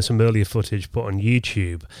been, some earlier footage put on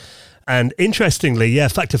YouTube. And interestingly,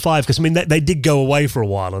 Factor 5, because they did go away for a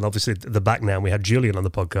while, and obviously they're back now. And we had Julian on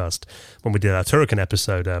the podcast when we did our Turrican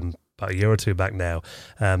episode about a year or 2 back now.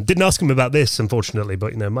 Didn't ask him about this, unfortunately,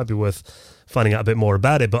 but it might be worth finding out a bit more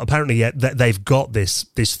about it. But apparently, they've got this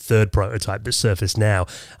 3rd prototype that's surfaced now.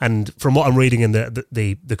 And from what I'm reading in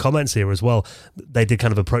the comments here as well, they did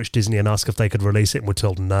kind of approach Disney and ask if they could release it, and were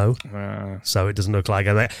told no. So it doesn't look like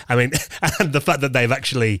it. And the fact that they've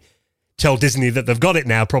actually told Disney that they've got it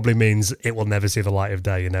now probably means it will never see the light of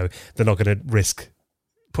day. They're not going to risk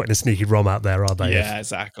putting a sneaky ROM out there, are they? Yeah,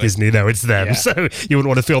 exactly. Disney, no, it's them. Yeah. So you wouldn't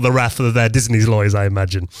want to feel the wrath of their Disney's lawyers, I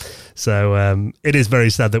imagine. So it is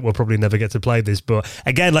very sad that we'll probably never get to play this. But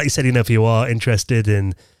again, like you said, if you are interested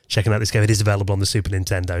in checking out this game, it is available on the Super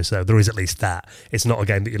Nintendo. So there is at least that. It's not a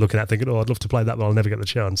game that you're looking at thinking, I'd love to play that, but I'll never get the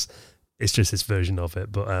chance. It's just this version of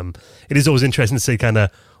it. But it is always interesting to see kind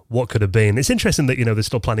of what could have been. It's interesting that, they're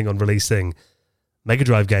still planning on releasing Mega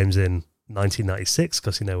Drive games in 1996,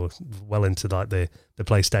 because we're well into the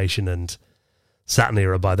PlayStation and Saturn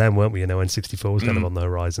era by then, weren't we? N64 was kind of on the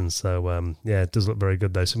horizon. So it does look very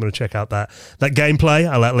good though. So I'm going to check out that gameplay.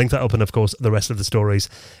 I'll link that up, and of course the rest of the stories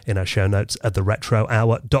in our show notes at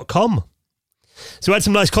theretrohour.com. So we had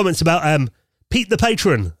some nice comments about Pete the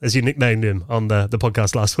Patron, as you nicknamed him on the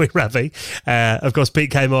podcast last week, Ravi. Of course, Pete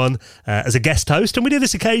came on as a guest host, and we do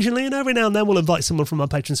this occasionally, and every now and then we'll invite someone from our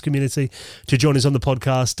patrons community to join us on the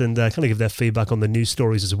podcast and kind of give their feedback on the news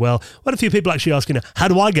stories as well. We had a few people actually asking, how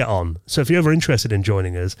do I get on? So if you're ever interested in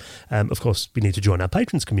joining us, of course, you need to join our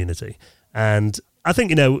patrons community. And I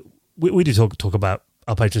think, we do talk about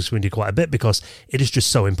our patrons community quite a bit because it is just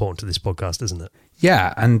so important to this podcast, isn't it?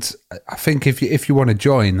 Yeah, and I think if you want to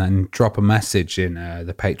join, then drop a message in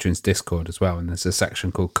the patrons Discord as well, and there's a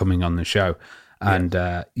section called Coming on the Show. And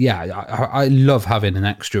I love having an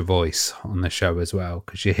extra voice on the show as well,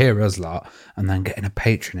 because you hear us a lot, and then getting a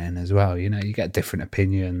patron in as well. You get different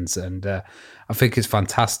opinions, and I think it's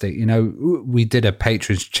fantastic. We did a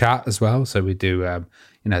patrons chat as well, so we do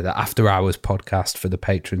the After Hours podcast for the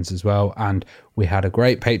patrons as well, and we had a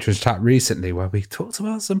great patrons chat recently where we talked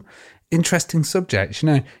about some interesting subjects.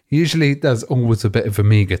 Usually there's always a bit of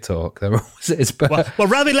Amiga talk. There always is. But well,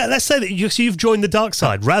 Ravi, let's say that you've joined the dark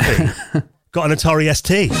side. Ravi got an Atari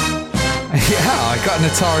ST. Yeah, I got an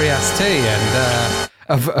Atari ST, and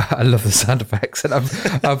I love the sound effects. And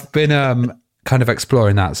I've been kind of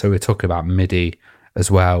exploring that. So we're talking about MIDI as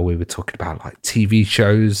well. We were talking about like TV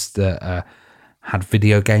shows that had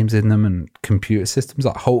video games in them, and computer systems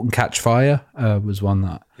like Halt and Catch Fire was one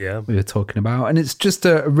that we were talking about. And it's just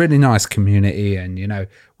a really nice community, and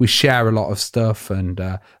we share a lot of stuff, and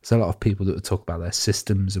there's a lot of people that will talk about their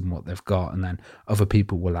systems and what they've got, and then other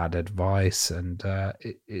people will add advice, and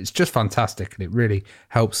it's just fantastic, and it really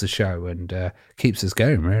helps the show and keeps us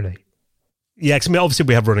going, really. Yeah, because obviously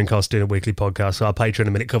we have running costs doing a weekly podcast, so our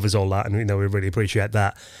Patreon, it covers all that, and we really appreciate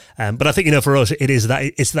that. But I think for us,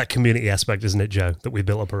 it's that community aspect, isn't it, Joe, that we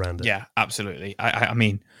built up around it? Yeah, absolutely. I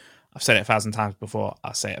mean, I've said it 1,000 times before.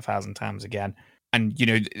 I'll say it 1,000 times again. And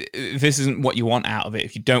this isn't what you want out of it.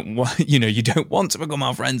 If you don't want, you don't want to become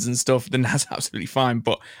our friends and stuff, then that's absolutely fine.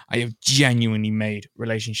 But I have genuinely made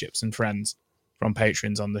relationships and friends from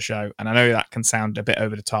patrons on the show, and I know that can sound a bit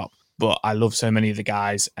over the top, but I love so many of the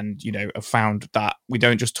guys, and, have found that we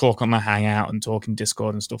don't just talk on the Hangout and talk in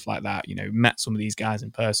Discord and stuff like that. Met some of these guys in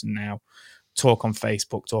person now, talk on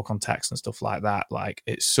Facebook, talk on text and stuff like that. Like,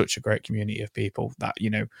 it's such a great community of people that,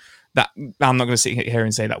 that I'm not going to sit here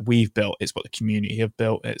and say that we've built. It's what the community have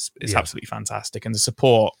built. It's absolutely fantastic. And the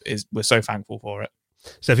support we're so thankful for it.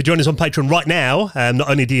 So if you join us on Patreon right now, not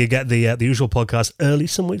only do you get the usual podcast early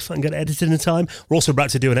some weeks and get it edited in time, we're also about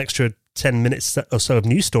to do an extra 10 minutes or so of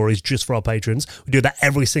news stories just for our patrons. We do that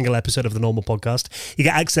every single episode of the normal podcast. You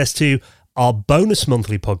get access to our bonus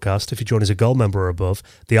monthly podcast if you join as a gold member or above,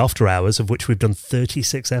 the After Hours, of which we've done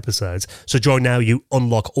 36 episodes. So join now, you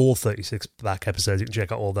unlock all 36 back episodes. You can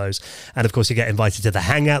check out all those. And of course, you get invited to the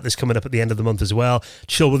Hangout that's coming up at the end of the month as well.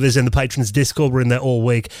 Chill with us in the Patrons Discord. We're in there all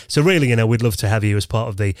week. So really, we'd love to have you as part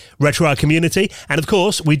of the Retro Hour community. And of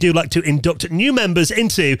course, we do like to induct new members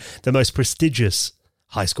into the most prestigious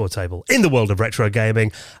high score table in the world of retro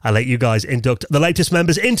gaming. I'll let you guys induct the latest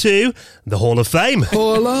members into the Hall of Fame.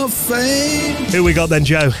 Hall of Fame. Who we got then,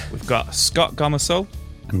 Joe? We've got Scott Gomersall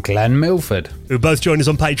and Glenn Milford, who both joined us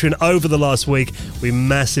on Patreon over the last week. We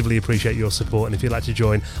massively appreciate your support, and if you'd like to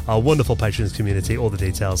join our wonderful patrons community, all the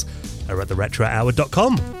details are at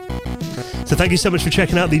theretrohour.com. So thank you so much for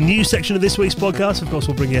checking out the news section of this week's podcast. Of course,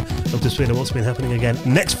 we'll bring you up to speed on what's been happening again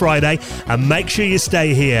next Friday. And make sure you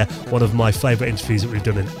stay here. One of my favourite interviews that we've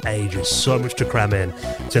done in ages. So much to cram in.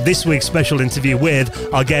 So this week's special interview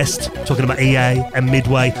with our guest, talking about EA and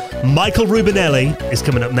Midway, Michael Rubinelli, is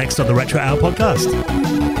coming up next on the Retro Hour podcast.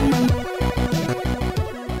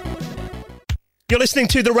 You're listening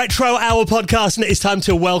to the Retro Hour podcast, and it is time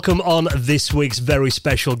to welcome on this week's very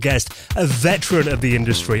special guest, a veteran of the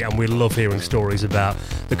industry, and we love hearing stories about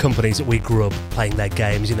the companies that we grew up playing their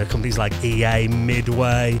games, companies like EA,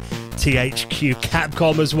 Midway, THQ,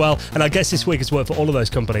 Capcom as well. And I guess this week has worked for all of those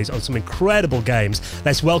companies on some incredible games.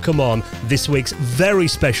 Let's welcome on this week's very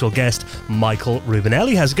special guest, Michael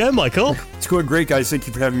Rubinelli. How's it going, Michael? It's going great, guys. Thank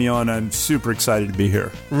you for having me on. I'm super excited to be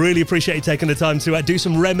here. Really appreciate you taking the time to do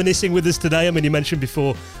some reminiscing with us today. I mean, you mentioned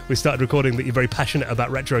before we started recording that you're very passionate about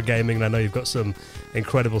retro gaming, and I know you've got some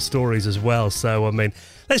incredible stories as well. So, I mean,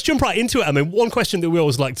 let's jump right into it. I mean, one question that we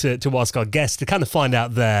always like to ask our guests to kind of find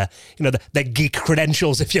out their geek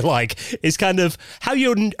credentials, if you like, is kind of how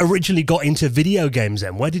you originally got into video games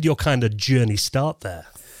then. Where did your kind of journey start there?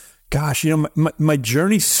 Gosh, my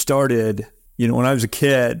journey started, when I was a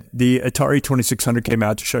kid. The Atari 2600 came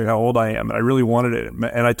out to show you how old I am, and I really wanted it.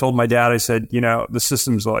 And I told my dad, I said, the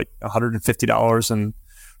system's like $150, and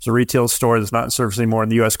there's a retail store that's not in service anymore in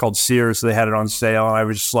the U.S. called Sears. So they had it on sale, and I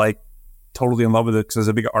was just like totally in love with it because I was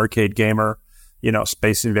a big arcade gamer.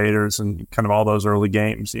 Space Invaders and kind of all those early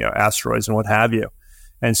games, Asteroids and what have you.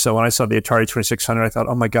 And so when I saw the Atari 2600, I thought,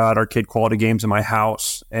 oh my God, arcade quality games in my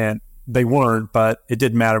house. And they weren't, but it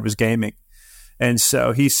didn't matter. It was gaming. And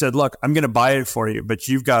so he said, look, I'm going to buy it for you, but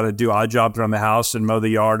you've got to do odd jobs around the house and mow the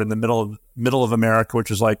yard in the middle of America, which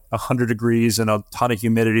is like 100 degrees and a ton of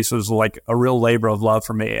humidity. So it was like a real labor of love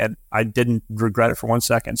for me. And I didn't regret it for 1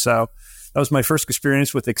 second. So that was my first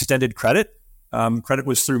experience with extended credit. Credit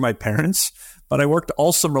was through my parents, but I worked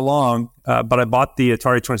all summer long. But I bought the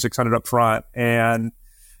Atari 2600 up front. And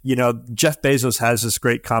Jeff Bezos has this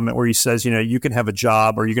great comment where he says, you can have a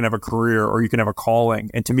job or you can have a career or you can have a calling.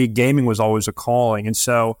 And to me, gaming was always a calling. And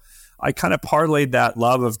so I kind of parlayed that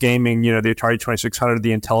love of gaming, the Atari 2600,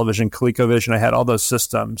 the Intellivision, ColecoVision. I had all those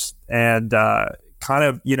systems and kind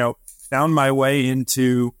of, found my way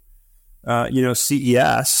into,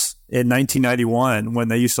 CES in 1991 when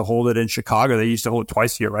they used to hold it in Chicago. They used to hold it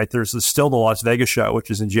twice a year, right? There's still the Las Vegas show, which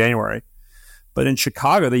is in January. But in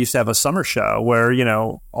Chicago, they used to have a summer show where,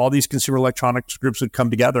 all these consumer electronics groups would come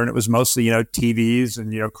together, and it was mostly, TVs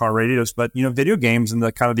and, car radios. But, video games in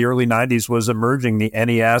the kind of the early 90s was emerging. The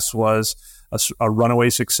NES was a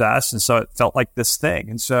runaway success. And so it felt like this thing.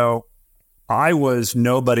 And so I was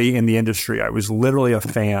nobody in the industry. I was literally a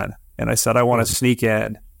fan. And I said, I want to sneak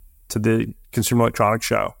in to the consumer electronics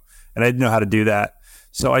show. And I didn't know how to do that.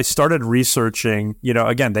 So I started researching,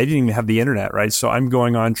 again, they didn't even have the internet, right? So I'm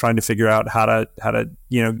going on trying to figure out how to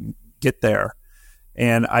get there.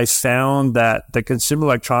 And I found that the Consumer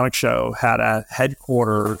Electronics Show had a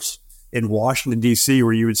headquarters in Washington, D.C.,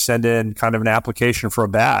 where you would send in kind of an application for a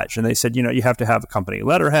badge. And they said, you have to have a company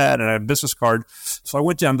letterhead and a business card. So I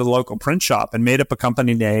went down to the local print shop and made up a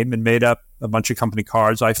company name and made up a bunch of company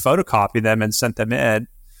cards. I photocopied them and sent them in.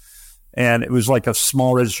 And it was like a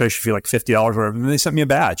small registration fee, like $50 or whatever. And they sent me a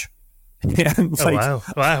badge. And wow.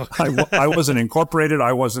 I wasn't incorporated.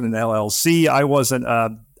 I wasn't an LLC. I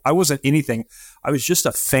wasn't anything. I was just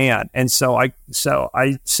a fan. And so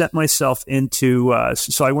I set myself into,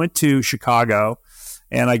 so I went to Chicago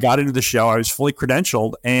and I got into the show. I was fully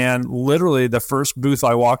credentialed. And literally the first booth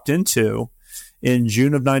I walked into in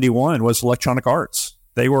June of 91 was Electronic Arts.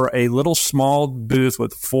 They were a little small booth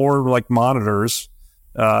with 4 monitors,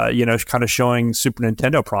 kind of showing Super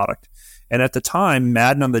Nintendo product. And at the time,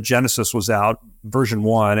 Madden on the Genesis was out, version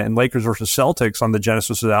 1, and Lakers versus Celtics on the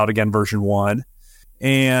Genesis was out again, version 1.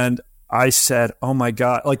 And I said, oh my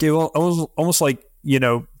God, it was almost like,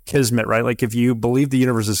 kismet, right? Like if you believe the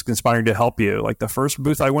universe is conspiring to help you, like the first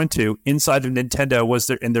booth I went to inside of Nintendo was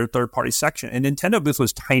in their third party section, and Nintendo booth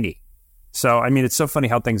was tiny. So, I mean, it's so funny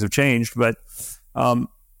how things have changed, but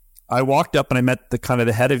I walked up and I met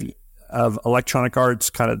the head of Electronic Arts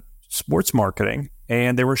kind of sports marketing,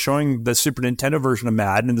 and they were showing the Super Nintendo version of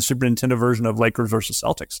Madden and the Super Nintendo version of Lakers versus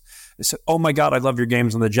Celtics. They said, oh my God, I love your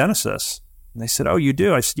games on the Genesis. And they said, oh, you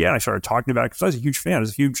do? I said, yeah. And I started talking about it because I was a huge fan. I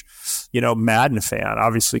was a huge, Madden fan,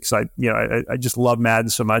 obviously, because I just love Madden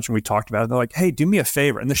so much. And we talked about it. They're like, hey, do me a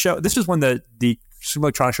favor. And the show, this is when the Consumer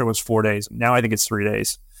Electronics Show was 4 days. Now I think it's 3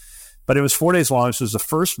 days. But it was 4 days long. This was the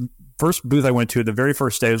first booth I went to. The very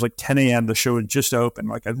first day, it was like 10 a.m. The show had just opened.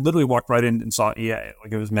 Like I literally walked right in and saw EA,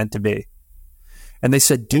 like it was meant to be. And they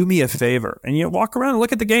said, do me a favor. And walk around and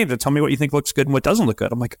look at the games and tell me what you think looks good and what doesn't look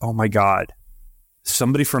good. I'm like, oh my God.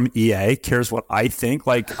 Somebody from EA cares what I think.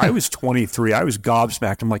 Like I was 23. I was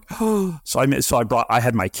gobsmacked. I'm like, oh. I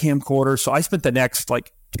had my camcorder. So I spent the next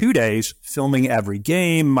 2 days filming every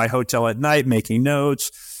game, my hotel at night, making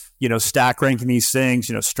notes, stack ranking these things,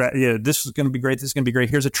 this is going to be great. This is going to be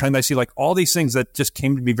great. Here's a trend I see, all these things that just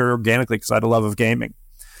came to me very organically because I had a love of gaming.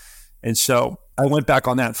 And so I went back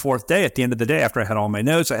on that fourth day. At the end of the day, after I had all my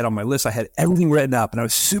notes, I had all my lists, I had everything written up, and I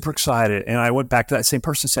was super excited. And I went back to that same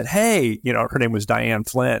person and said, hey, her name was Diane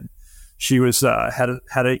Flynn. She was had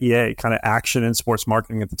a EA kind of action and sports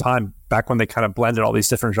marketing at the time, back when they kind of blended all these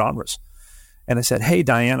different genres. And I said, hey,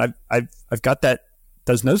 Diane, I've got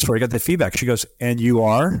those notes for you. I got the feedback. She goes, and you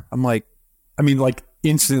are? I'm like,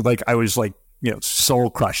 instantly, I was soul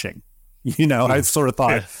crushing. I sort of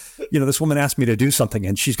thought, this woman asked me to do something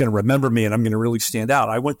and she's going to remember me and I'm going to really stand out.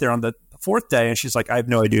 I went there on the fourth day and she's like, I have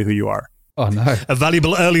no idea who you are. Oh, no. A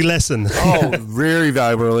valuable early lesson. Oh, very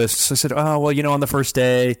valuable lesson. So I said, oh, well, on the first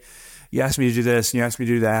day, you asked me to do this and you asked me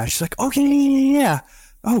to do that. She's like, okay, yeah.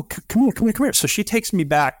 Oh, come here. So she takes me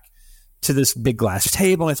back to this big glass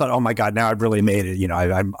table. And I thought, oh my God, now I've really made it.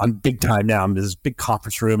 I'm big time now. I'm in this big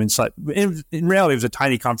conference room. And so in reality, it was a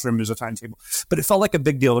tiny conference room. It was a tiny table, but it felt like a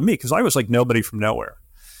big deal to me because I was like nobody from nowhere.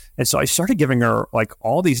 And so I started giving her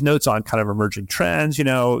all these notes on kind of emerging trends,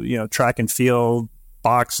 track and field,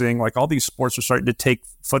 boxing, like all these sports are starting to take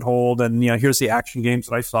foothold. And, here's the action games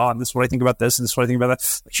that I saw, and this is what I think about this, and this is what I think about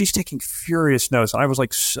that. Like, she's taking furious notes. And I was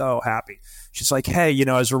like so happy. She's like, hey,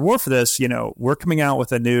 as a reward for this, we're coming out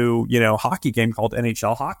with a new, hockey game called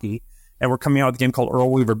NHL Hockey. And we're coming out with a game called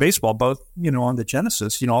Earl Weaver Baseball, both, on the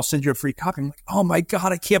Genesis. I'll send you a free copy. I'm like, oh my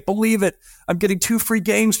God, I can't believe it. I'm getting 2 free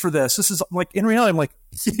games for this. This is like, in reality, I'm like,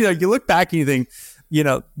 you look back and you think,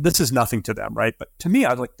 this is nothing to them, right? But to me,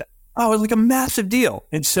 I was like, oh, it's like a massive deal.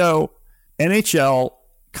 And so NHL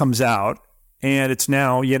comes out, and it's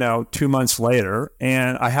now, 2 months later,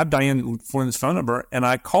 and I have Diane Flynn's phone number, and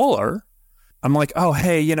I call her. I'm like, oh,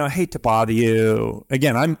 hey, I hate to bother you.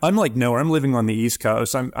 Again, I'm like nowhere. I'm living on the East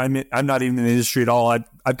Coast. I'm not even in the industry at all.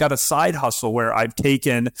 I've got a side hustle where I've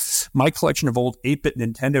taken my collection of old 8-bit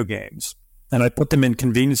Nintendo games and I put them in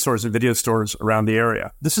convenience stores and video stores around the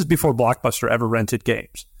area. This is before Blockbuster ever rented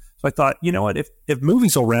games. So I thought, you know what? If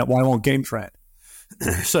movies will rent, why won't games rent?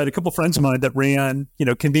 So I had a couple friends of mine that ran,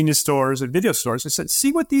 convenience stores and video stores. I said,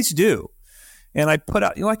 see what these do. And I put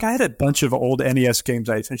out, I had a bunch of old NES games.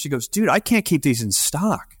 And she goes, dude, I can't keep these in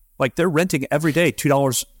stock. Like, they're renting every day,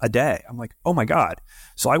 $2 a day. I'm like, oh my God.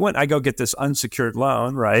 So I go get this unsecured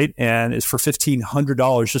loan, right? And it's for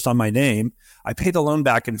 $1,500 just on my name. I pay the loan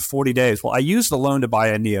back in 40 days. Well, I used the loan to buy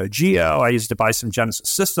a Neo Geo. I used it to buy some Genesis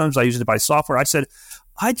systems. I used it to buy software. I said,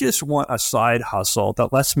 I just want a side hustle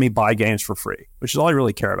that lets me buy games for free, which is all I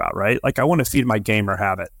really care about, right? Like, I want to feed my gamer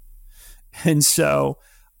habit. And so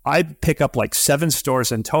I pick up like 7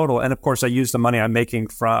 stores in total. And of course, I use the money I'm making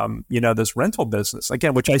from, this rental business,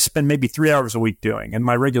 again, which I spend maybe 3 hours a week doing. And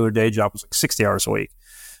my regular day job was like 60 hours a week.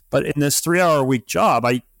 But in this 3-hour a week job,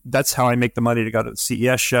 that's how I make the money to go to the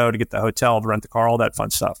CES show, to get the hotel, to rent the car, all that fun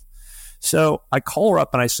stuff. So I call her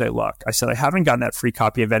up and I say, look, I said, I haven't gotten that free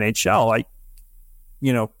copy of NHL.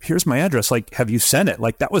 Here's my address. Like, have you sent it?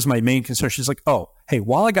 Like, that was my main concern. She's like, oh, hey,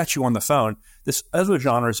 while I got you on the phone, this other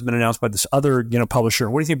genre has been announced by this other, publisher.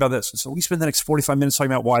 What do you think about this? And so we spend the next 45 minutes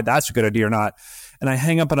talking about why that's a good idea or not. And I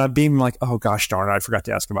hang up and I'm being like, oh gosh, darn it, I forgot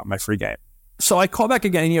to ask about my free game. So I call back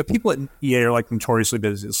again. And, people at EA are like notoriously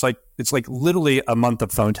busy. It's like literally a month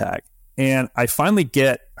of phone tag. And I finally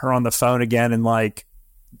get her on the phone again. And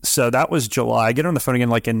so that was July. I get her on the phone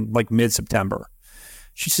again, in mid-September.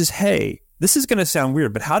 She says, hey, this is going to sound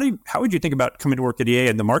weird, but how would you think about coming to work at EA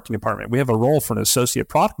in the marketing department? We have a role for an associate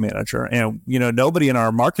product manager, and nobody in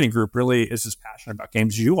our marketing group really is as passionate about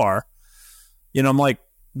games as you are. I'm like,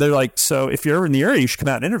 they're like, so if you're ever in the area, you should come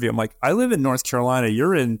out and interview. I'm like, I live in North Carolina.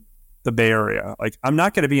 You're in the Bay Area. Like, I'm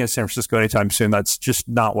not going to be in San Francisco anytime soon. That's just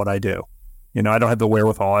not what I do. I don't have the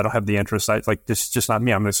wherewithal. I don't have the interest. This is just not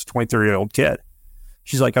me. I'm this 23-year-old kid.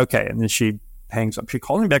 She's like, okay, and then she hangs up. She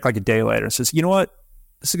calls me back like a day later and says, you know what?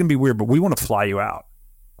 This is going to be weird, but we want to fly you out.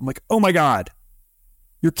 I'm like, oh my God,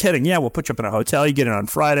 you're kidding. Yeah, we'll put you up in a hotel. You get in on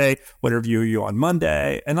Friday. We'll interview you on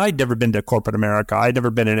Monday. And I'd never been to corporate America. I'd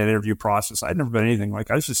never been in an interview process. I'd never been anything. I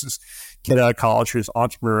was just this kid out of college who was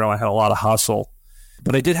entrepreneurial. I had a lot of hustle.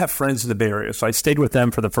 But I did have friends in the Bay Area. So I stayed with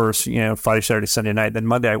them for the first, Friday, Saturday, Sunday night. Then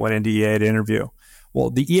Monday I went into EA to interview.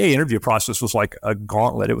 Well, the EA interview process was like a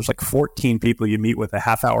gauntlet. It was like 14 people you meet with, a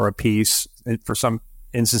half hour apiece. For some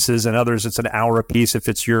instances, and others it's an hour a piece if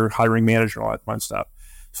it's your hiring manager and all that fun stuff.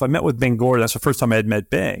 So I met with Bing Gore. That's the first time I had met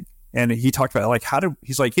Bing, and he talked about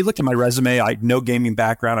he looked at my resume. I had no gaming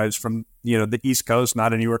background. I was from the East Coast,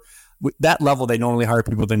 not anywhere. That level, they normally hire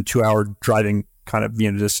people within 2-hour driving kind of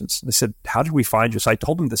distance. They said, how did we find you? So I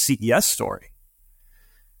told him the CES story.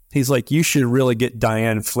 He's like, you should really get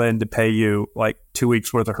Diane Flynn to pay you like 2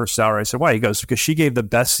 weeks worth of her salary. I said, why? He goes, because she gave the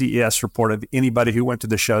best CES report of anybody who went to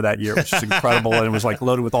the show that year, which is incredible. And it was like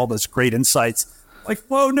loaded with all those great insights. Like,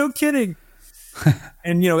 whoa, no kidding.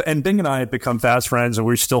 And, and Bing and I have become fast friends and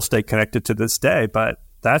we still stay connected to this day. But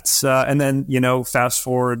that's, and then, fast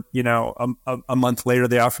forward, a month later,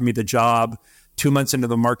 they offered me the job. 2 months into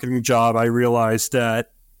the marketing job, I realized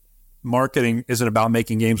that marketing isn't about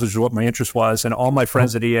making games, which is what my interest was. And all my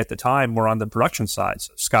friends at EA at the time were on the production side.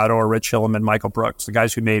 So Scott Orr, Rich Hilliman, Michael Brooks, the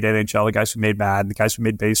guys who made NHL, the guys who made Madden, the guys who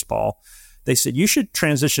made baseball. They said, you should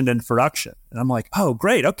transition into production. And I'm like, oh,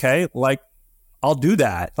 great. Okay. I'll do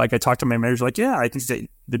that. I talked to my manager, yeah, I think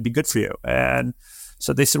it'd be good for you. And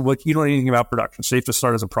so they said, well, you don't know anything about production. So you have to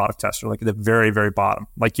start as a product tester, at the very, very bottom.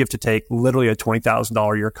 You have to take literally a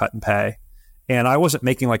 $20,000 a year cut and pay. And I wasn't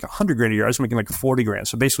making $100,000 a year. I was making $40,000.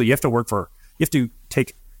 So basically you have to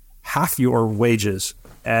take half your wages,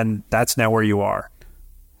 and that's now where you are.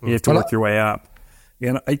 You have to work your way up.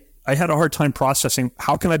 And I had a hard time processing,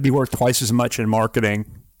 how can I be worth twice as much in marketing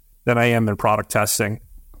than I am in product testing?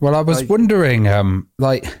 Well, I was wondering,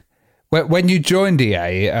 when you joined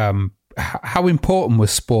EA, how important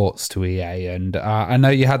was sports to EA? And I know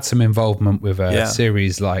you had some involvement with a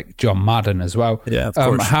series like John Madden as well. Yeah, of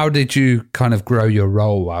course. How did you kind of grow your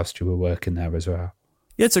role whilst you were working there as well?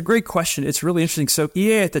 Yeah, it's a great question. It's really interesting. So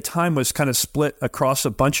EA at the time was kind of split across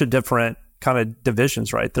a bunch of different kind of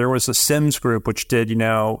divisions, right? There was a Sims group, which did,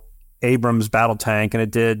 Abrams Battle Tank, and it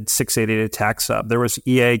did 688 Attack Sub. There was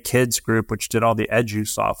EA Kids group, which did all the Edu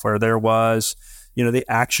software. There was, the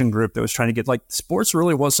Action group that was trying to get, like, sports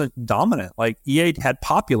really wasn't dominant. Like, EA had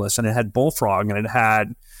Populous, and it had Bullfrog, and it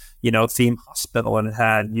had, Theme Hospital, and it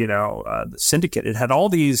had, the Syndicate. It had all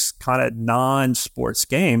these kind of non-sports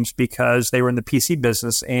games because they were in the PC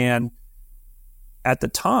business. And at the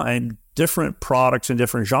time, different products and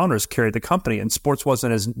different genres carried the company, and sports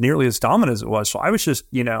wasn't as nearly as dominant as it was. So I was just,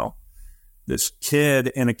 this kid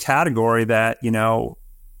in a category that,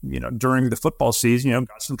 during the football season,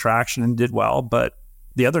 got some traction and did well, but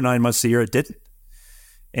the other 9 months of the year, it didn't.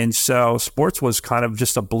 And so sports was kind of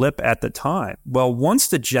just a blip at the time. Well, once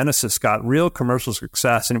the Genesis got real commercial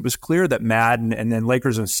success, and it was clear that Madden and then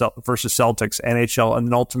Lakers versus Celtics, NHL, and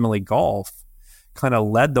then ultimately golf kind of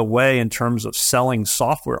led the way in terms of selling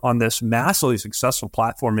software on this massively successful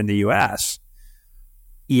platform in the US,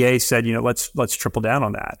 EA said, let's triple down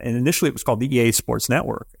on that. And initially it was called the EA Sports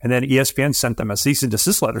Network. And then ESPN sent them a cease and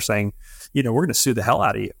desist letter saying, we're going to sue the hell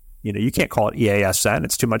out of you. You can't call it EASN.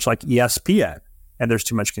 It's too much like ESPN. And there's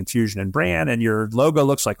too much confusion in brand, and your logo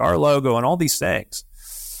looks like our logo, and all these things.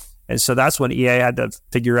 And so that's when EA had to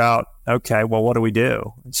figure out, okay, well, what do we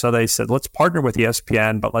do? And so they said, let's partner with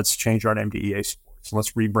ESPN, but let's change our name to EA Sports.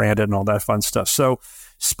 Let's rebrand it and all that fun stuff. So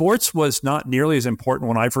sports was not nearly as important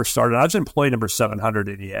when I first started. I was employee number 700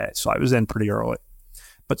 at EA, so I was in pretty early.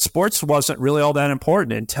 But sports wasn't really all that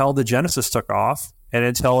important until the Genesis took off, and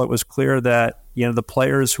until it was clear that, the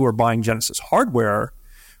players who were buying Genesis hardware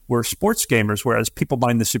were sports gamers, whereas people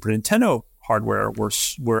buying the Super Nintendo hardware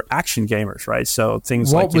were action gamers, right? So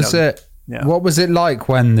things What was it like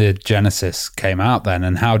when the Genesis came out then,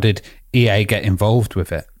 and how did EA get involved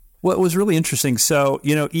with it? Well, it was really interesting. So,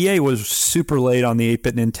 EA was super late on the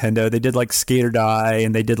 8-bit Nintendo. They did like Skate or Die,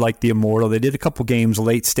 and they did like The Immortal. They did a couple games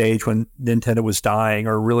late stage when Nintendo was dying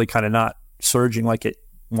or really kind of not surging like it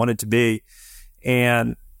wanted to be.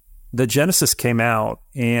 And the Genesis came out,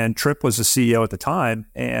 and Tripp was the CEO at the time,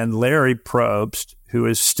 and Larry Probst, who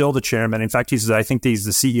is still the chairman. In fact, I think he's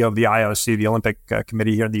the CEO of the IOC, the Olympic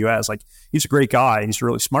Committee here in the U.S. Like, he's a great guy. He's a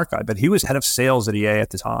really smart guy, but he was head of sales at EA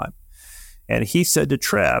at the time. And he said to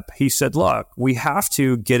Tripp, look, we have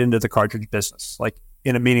to get into the cartridge business, like,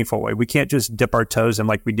 in a meaningful way. We can't just dip our toes in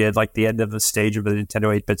like we did, like the end of the stage of the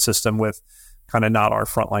Nintendo 8-bit system with kind of not our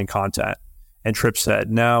frontline content. And Tripp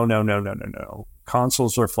said, no.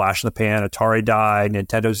 Consoles are flash in the pan. Atari died.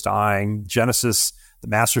 Nintendo's dying. Genesis, the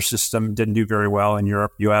Master System, didn't do very well in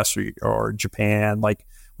Europe, US, or Japan. Like,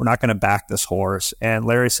 we're not going to back this horse. And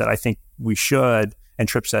Larry said, I think we should. And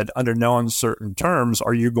Tripp said, under no uncertain terms,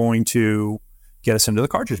 are you going to get us into the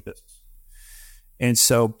cartridge business? And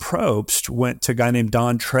so Probst went to a guy named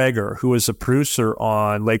Don Traeger, who was a producer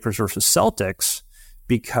on Lakers versus Celtics,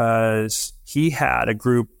 because he had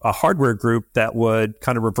a hardware group that would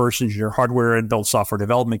kind of reverse engineer hardware and build software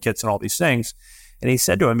development kits and all these things. And he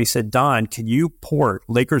said to him, Don, can you port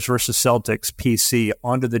Lakers versus Celtics PC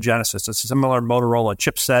onto the Genesis? It's a similar Motorola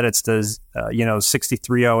chipset. It's the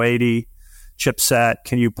 63080 chipset.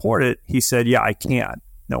 Can you port it? He said, yeah, I can.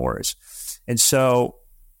 No worries. And so,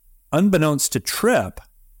 unbeknownst to Tripp,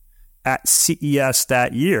 at CES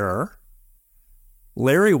that year,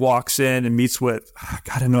 Larry walks in and meets with,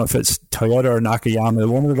 I don't know if it's Toyota or Nakayama,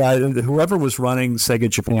 one of the guys, whoever was running Sega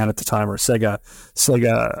Japan at the time, or Sega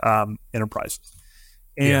Enterprises.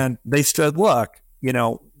 And they said, look,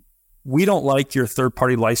 we don't like your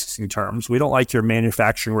third-party licensing terms. We don't like your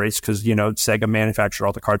manufacturing rates because, Sega manufactured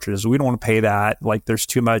all the cartridges. We don't want to pay that. Like, there's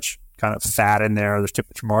too much kind of fat in there. There's too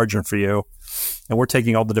much margin for you. And we're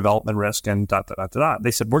taking all the development risk and ...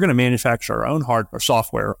 They said, we're going to manufacture our own hardware,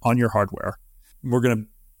 software on your hardware. We're going to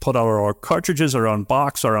put our cartridges, our own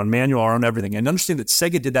box, our own manual, our own everything. And understand that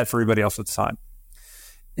Sega did that for everybody else at the time.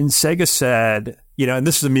 And Sega said, and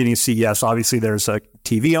this is a meeting at CES. Obviously, there's a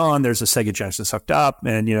TV on, there's a Sega Genesis hooked up.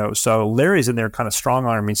 And, so Larry's in there kind of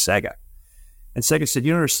strong-arming Sega. And Sega said,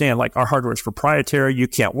 you don't understand, like, our hardware is proprietary. You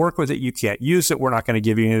can't work with it. You can't use it. We're not going to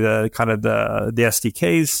give you the kind of the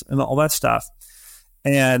SDKs and all that stuff.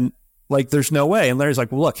 And, like, there's no way. And Larry's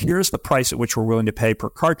like, well, look, here's the price at which we're willing to pay per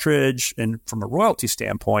cartridge and from a royalty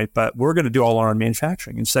standpoint, but we're going to do all our own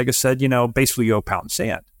manufacturing. And Sega said, basically you owe pound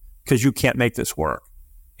sand because you can't make this work.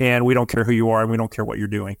 And we don't care who you are and we don't care what you're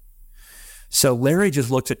doing. So Larry just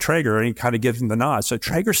looks at Traeger and he kind of gives him the nod. So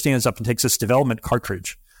Traeger stands up and takes this development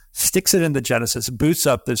cartridge sticks it in the Genesis, boots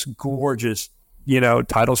up this gorgeous,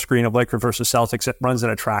 title screen of Lakers versus Celtics. It runs in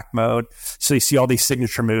a track mode. So you see all these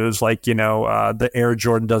signature moves like, the Air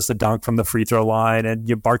Jordan does the dunk from the free throw line,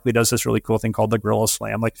 and Barkley does this really cool thing called the Gorilla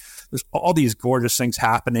Slam. Like, there's all these gorgeous things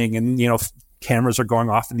happening, and, cameras are going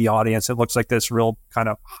off in the audience. It looks like this real kind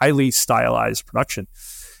of highly stylized production.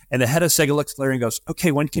 And the head of Sega looks at Larry and goes,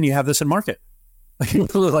 okay, when can you have this in market?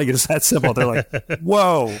 Like, it's that simple. They're like,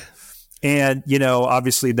 whoa. And,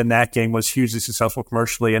 obviously then that game was hugely successful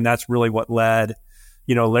commercially. And that's really what led,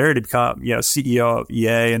 Larry to become, CEO of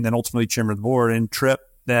EA and then ultimately chairman of the board. And Tripp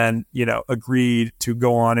then, agreed to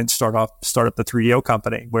go on and start up the 3DO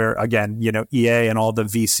company where, again, EA and all the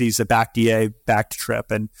VCs that backed EA backed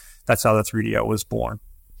Tripp. And that's how the 3DO was born.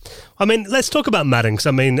 I mean, let's talk about Madden, because,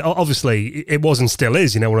 I mean, obviously it was and still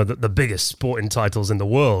is, one of the biggest sporting titles in the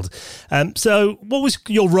world. So what was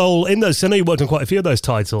your role in those? I know you worked on quite a few of those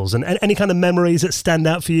titles, and any kind of memories that stand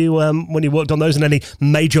out for you when you worked on those, and any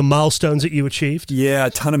major milestones that you achieved? Yeah, a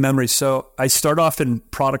ton of memories. So I started off in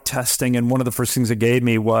product testing, and one of the first things it gave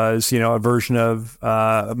me was, a version of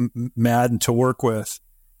Madden to work with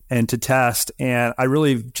and to test. And I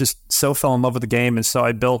really just so fell in love with the game. And so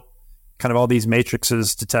I built kind of all these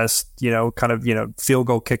matrices to test, field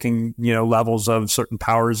goal kicking, levels of certain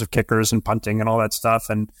powers of kickers and punting and all that stuff.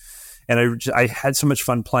 And I had so much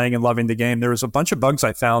fun playing and loving the game. There was a bunch of bugs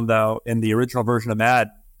I found, though, in the original version of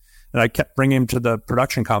Madden, and I kept bringing them to the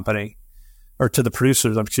production company or to the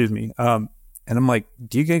producers, excuse me. And I'm like,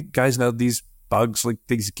 do you guys know these bugs, like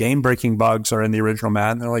these game-breaking bugs are in the original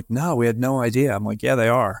Madden? They're like, no, we had no idea. I'm like, yeah, they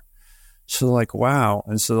are. So like, wow.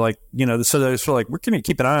 And so like, so they're sort of like, we're going to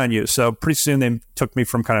keep an eye on you. So pretty soon they took me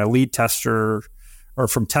from kind of lead tester, or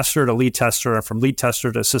from tester to lead tester, and from lead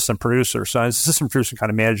tester to assistant producer. So as assistant producer kind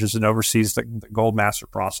of manages and oversees the gold master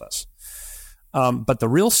process. But the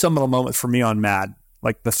real seminal moment for me on Madden,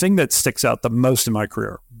 like the thing that sticks out the most in my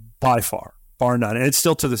career, by far, bar none, and it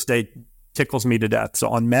still to this day tickles me to death. So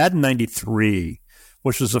on Madden 93,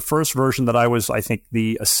 which was the first version that I was, I think,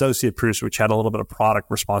 the associate producer, which had a little bit of product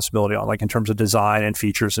responsibility on, like in terms of design and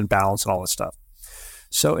features and balance and all this stuff.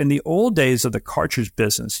 So in the old days of the cartridge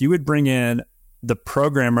business, you would bring in the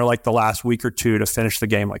programmer like the last week or two to finish the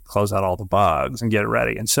game, like close out all the bugs and get it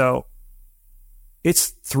ready. And so it's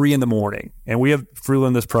 3 a.m, and we flew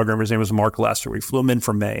in this programmer. His name was Mark Lester. We flew him in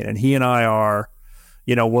from Maine, and he and I are,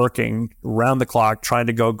 working around the clock, trying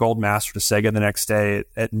to go gold master to Sega the next day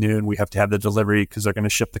at noon. We have to have the delivery because they're going to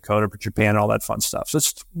ship the code over to Japan and all that fun stuff. So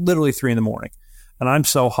it's literally 3 a.m. And I'm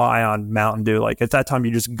so high on Mountain Dew. Like at that time,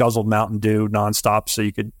 you just guzzled Mountain Dew nonstop so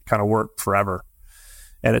you could kind of work forever.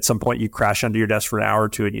 And at some point, you crash under your desk for an hour or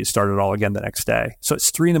two and you start it all again the next day. So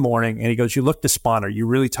it's 3 a.m. and he goes, you look despondent. Are you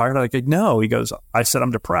really tired? I'm like, no. He goes, I said,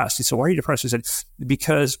 I'm depressed. He said, why are you depressed? I said,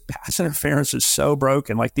 because pass interference is so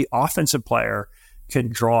broken. Like the offensive player can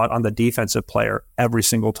draw it on the defensive player every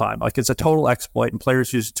single time. Like it's a total exploit and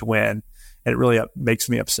players use it to win. And it really makes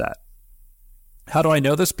me upset. How do I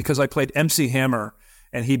know this? Because I played MC Hammer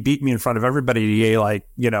and he beat me in front of everybody at EA, like,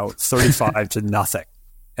 35 to nothing.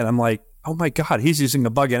 And I'm like, oh my God, he's using a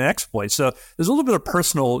bug and exploit. So there's a little bit of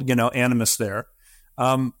personal, animus there.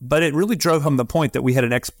 But it really drove home the point that we had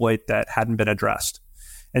an exploit that hadn't been addressed.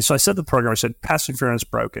 And so I said to the programmer, I said, pass interference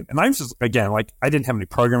broken. And I was just, again, like I didn't have any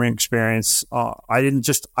programming experience. I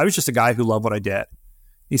was just a guy who loved what I did.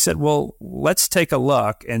 He said, well, let's take a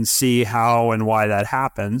look and see how and why that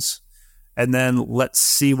happens. And then let's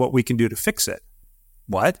see what we can do to fix it.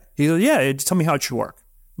 What? He goes, yeah, tell me how it should work.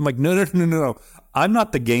 I'm like, no. I'm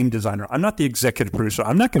not the game designer. I'm not the executive producer.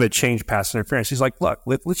 I'm not going to change pass interference. He's like, look,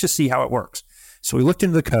 let's just see how it works. So we looked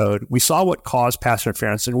into the code. We saw what caused pass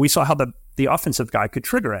interference, and we saw how the offensive guy could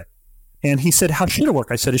trigger it. And he said, how should it work?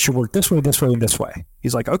 I said, it should work this way, this way, and this way.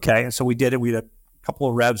 He's like, okay. And so we did it. We did a couple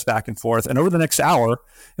of revs back and forth. And over the next hour,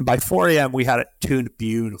 and by 4 a.m., we had it tuned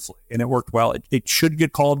beautifully. And it worked well. It should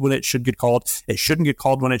get called when it should get called. It shouldn't get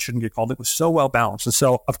called when it shouldn't get called. It was so well balanced. And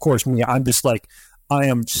so, of course, I'm just like, I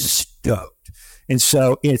am stoked. And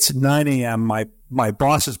so it's 9 a.m. My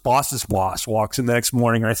boss's boss walks in the next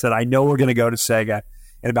morning. And I said, I know we're going to go to Sega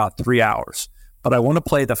in about 3 hours, but I want to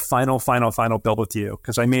play the final build with you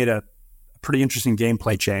because I made a pretty interesting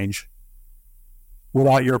gameplay change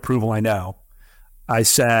without your approval, I know. I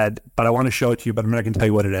said, but I want to show it to you, but I'm not going to tell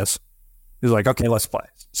you what it is. He was like, okay, let's play.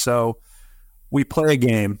 So we play a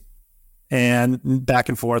game and back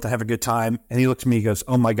and forth. I have a good time. And he looked at me, he goes,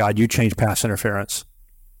 oh my God, you changed pass interference.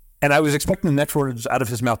 And I was expecting the next words out of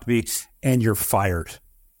his mouth to be, and you're fired,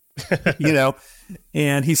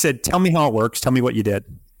 And he said, tell me how it works. Tell me what you did.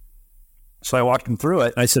 So I walked him through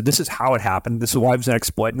it, and I said, this is how it happened. This is why it was an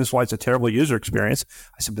exploit, and this is why it's a terrible user experience.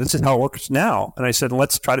 I said, this is how it works now. And I said,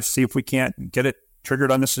 let's try to see if we can't get it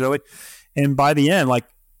triggered unnecessarily. And by the end, like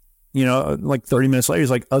 30 minutes later, he's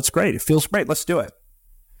like, oh, it's great. It feels great. Let's do it.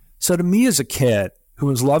 So to me as a kid who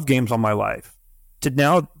has loved games all my life, to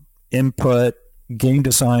now input game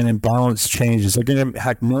design and balance changes, they're going to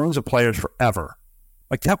hack millions of players forever.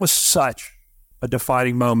 Like, that was such a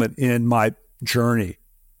defining moment in my journey.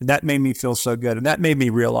 And that made me feel so good. And that made me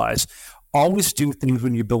realize, always do things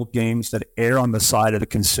when you build games that err on the side of the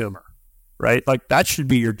consumer, right? Like, that should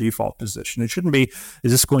be your default position. It shouldn't be,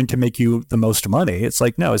 is this going to make you the most money? It's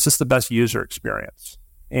like, no, is this the best user experience?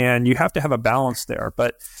 And you have to have a balance there.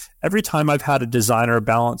 But every time I've had a designer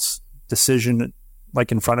balance decision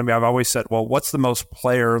like in front of me, I've always said, well, what's the most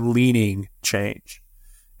player leaning change?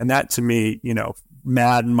 And that, to me,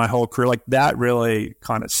 Madden, my whole career, like, that really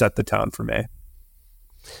kind of set the tone for me.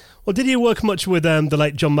 Well, did you work much with the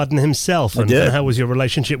late John Madden himself? And how was your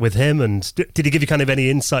relationship with him? And did he give you kind of any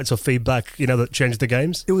insights or feedback, that changed the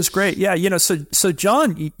games? It was great. Yeah. So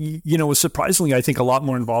John, was surprisingly, I think, a lot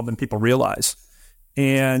more involved than people realize.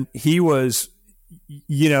 And he was,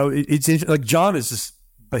 it's like, John is this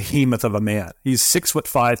behemoth of a man. He's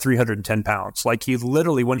 6'5", 310 pounds. Like, he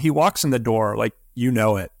literally, when he walks in the door, like,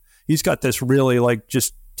 it. He's got this really, like,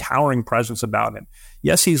 just towering presence about him.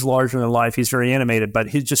 Yes, he's larger than life. He's very animated, but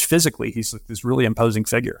he's just physically, he's like this really imposing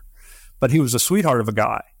figure. But he was a sweetheart of a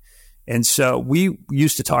guy. And so we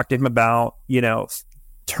used to talk to him about,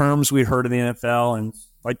 terms we heard in the NFL, and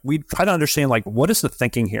like, we'd try to understand, like, what is the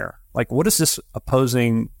thinking here? Like, what is this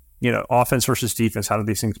opposing, offense versus defense? How do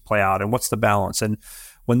these things play out? And what's the balance? And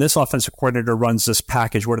when this offensive coordinator runs this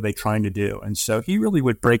package, what are they trying to do? And so he really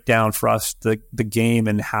would break down for us the game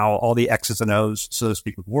and how all the X's and O's, so to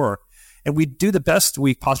speak, would work. And we'd do the best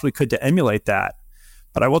we possibly could to emulate that.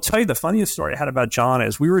 But I will tell you, the funniest story I had about John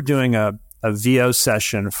is we were doing a VO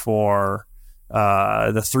session for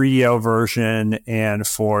the 3DO version and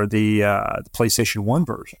for the PlayStation 1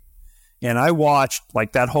 version. And I watched,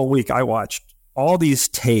 like, that whole week, I watched all these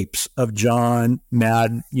tapes of John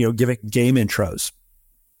Madden, giving game intros,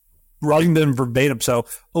 writing them verbatim. So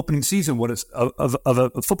opening season, of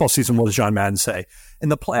a football season, what does John Madden say? In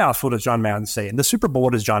the playoffs, what does John Madden say? In the Super Bowl,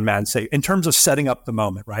 what does John Madden say? In terms of setting up the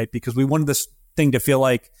moment, right? Because we wanted this thing to feel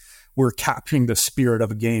like we're capturing the spirit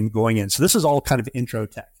of a game going in. So this is all kind of intro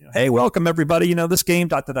text. Hey, welcome everybody. This game, ...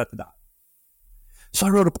 So I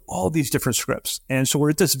wrote up all these different scripts. And so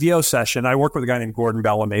we're at this VO session. I work with a guy named Gordon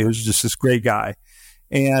Bellamy, who's just this great guy.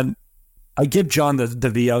 And I give John the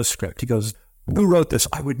VO script. He goes, who wrote this?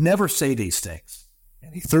 I would never say these things.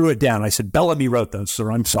 And he threw it down. I said, Bellamy wrote those,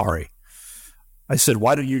 sir. I'm sorry. I said,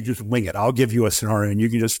 why don't you just wing it? I'll give you a scenario and you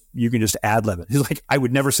can just ad-lib it. He's like, I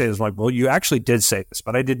would never say this. I'm like, well, you actually did say this,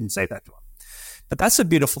 but I didn't say that to him. But that's the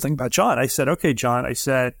beautiful thing about John. I said, okay, John, I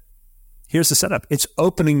said, here's the setup. It's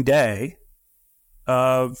opening day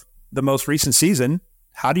of the most recent season.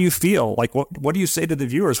 How do you feel? Like, what do you say to the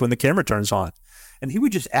viewers when the camera turns on? And he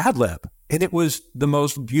would just ad-lib. And it was the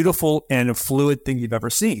most beautiful and fluid thing you've ever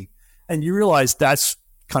seen. And you realize that's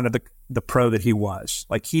kind of the pro that he was.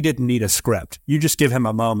 Like, he didn't need a script. You just give him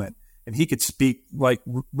a moment and he could speak, like,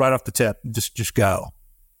 right off the tip, just go.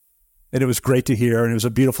 And it was great to hear. And it was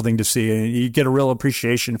a beautiful thing to see. And you get a real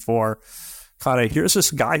appreciation for kind of, here's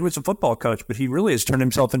this guy who was a football coach, but he really has turned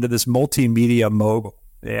himself into this multimedia mogul.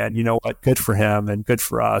 And you know what? Good for him and good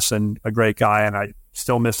for us, and a great guy. And I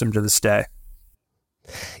still miss him to this day.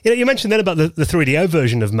 You mentioned then about the 3DO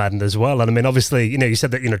version of Madden as well. And I mean, obviously, you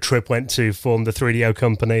said that, Tripp went to form the 3DO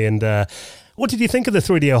company. And what did you think of the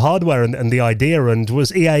 3DO hardware and the idea? And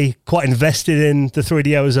was EA quite invested in the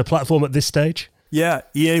 3DO as a platform at this stage? Yeah,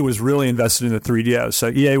 EA was really invested in the 3DO. So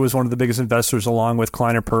EA was one of the biggest investors, along with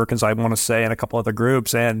Kleiner Perkins, I want to say, and a couple other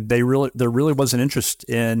groups. And there really was an interest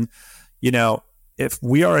in, if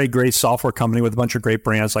we are a great software company with a bunch of great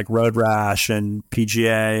brands like Road Rash and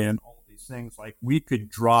PGA and all these things, like, we could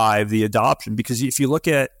drive the adoption. Because if you look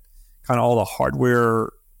at kind of all the hardware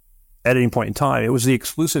editing point in time, it was the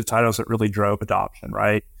exclusive titles that really drove adoption,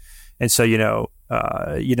 right? And so,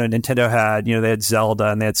 Nintendo had, they had Zelda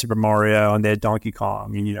and they had Super Mario and they had Donkey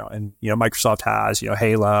Kong, and Microsoft has,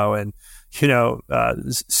 Halo, and,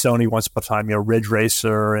 Sony once upon a time, Ridge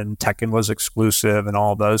Racer and Tekken was exclusive and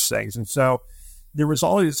all those things. And so there was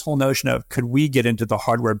always this whole notion of, could we get into the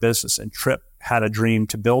hardware business? And Tripp had a dream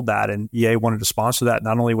to build that, and EA wanted to sponsor that,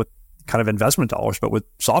 not only with kind of investment dollars, but with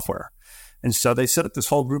software. And so they set up this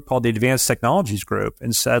whole group called the Advanced Technologies Group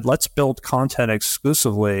and said, let's build content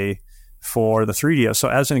exclusively for the 3DO. So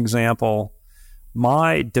as an example,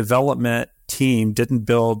 my development team didn't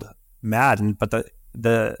build Madden, but the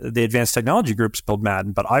the advanced technology groups build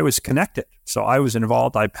Madden, but I was connected. So I was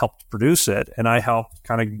involved. I helped produce it, and I helped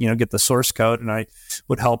kind of, get the source code, and I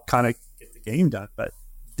would help kind of get the game done. But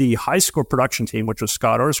the high score production team, which was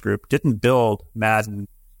Scott Orr's group, didn't build Madden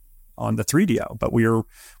on the 3DO, but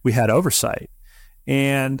we had oversight.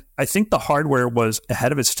 And I think the hardware was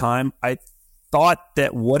ahead of its time. I thought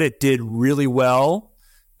that what it did really well,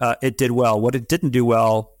 it did well. What it didn't do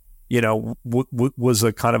well, was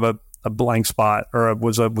a kind of a blank spot, or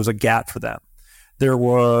was a gap for them. There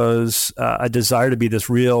was a desire to be this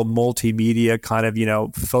real multimedia kind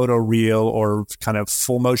of, photo reel or kind of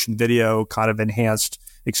full motion video kind of enhanced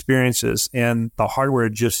experiences. And the hardware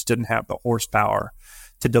just didn't have the horsepower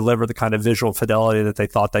to deliver the kind of visual fidelity that they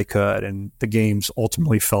thought they could. And the games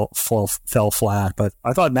ultimately fell flat. But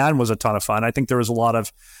I thought Madden was a ton of fun. I think there was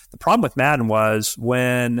the problem with Madden was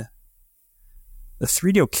when the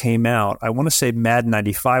 3DO came out, I want to say Madden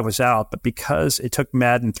 95 was out, but because it took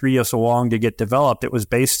Madden 3DO so long to get developed, it was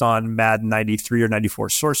based on Madden 93 or 94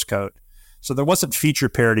 source code. So there wasn't feature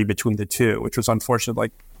parity between the two, which was unfortunate.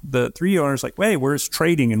 Like the 3D owners, like, wait, where's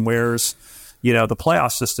trading and where's, the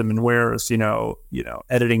playoff system and where's,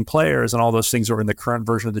 editing players and all those things are in the current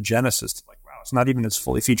version of the Genesis. Like, wow, it's not even as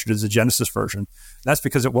fully featured as the Genesis version. That's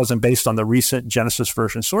because it wasn't based on the recent Genesis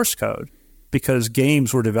version source code, because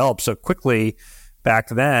games were developed so quickly back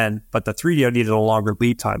then, but the 3DO needed a longer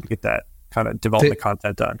lead time to get that kind of development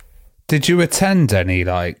content done. Did you attend any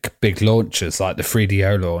big launches like the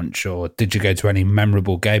 3DO launch, or did you go to any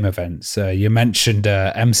memorable game events? You mentioned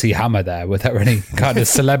MC Hammer there. Were there any kind of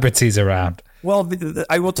celebrities around? Well,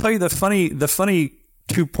 I will tell you the funny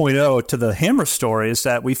 2.0 to the Hammer story is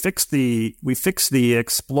that we fixed the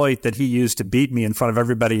exploit that he used to beat me in front of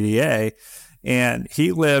everybody at EA. And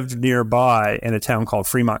he lived nearby in a town called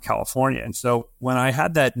Fremont, California. And so when I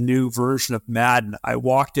had that new version of Madden, I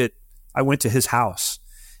went to his house.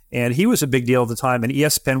 And he was a big deal at the time. And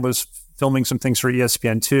ESPN was filming some things for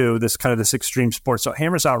ESPN2, this extreme sport. So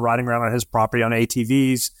Hammer's out riding around on his property on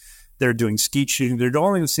ATVs. They're doing skeet shooting. They're doing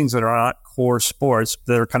all these things that are not core sports.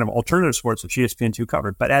 They're kind of alternative sports, which ESPN2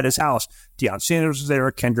 covered. But at his house, Deion Sanders was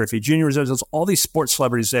there, Ken Griffey Jr. was there. There's all these sports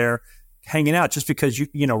celebrities there hanging out, just because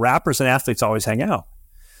rappers and athletes always hang out.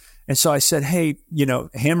 And so I said, hey,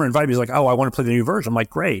 Hammer invited me. He's like, oh, I want to play the new version. I'm like,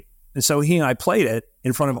 great. And so he and I played it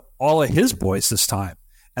in front of all of his boys this time,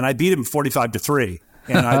 and I beat him 45-3.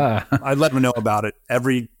 And I let him know about it.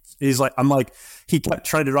 He kept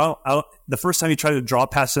trying to draw out. The first time he tried to draw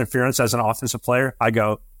pass interference as an offensive player, I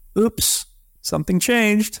go, oops, something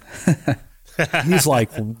changed. He's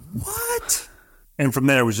like, what? And from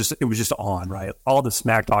there, it was just on, right? All the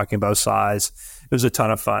smack talking both sides. It was a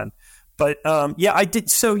ton of fun. But I did.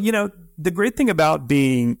 So, the great thing about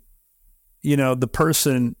being, the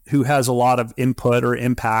person who has a lot of input or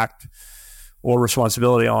impact or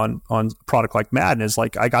responsibility on a product like Madden is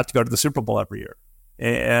I got to go to the Super Bowl every year.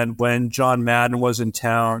 And when John Madden was in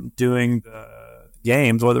town doing the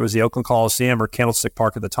games, whether it was the Oakland Coliseum or Candlestick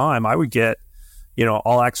Park at the time, I would get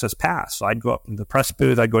all access pass. So I'd go up in the press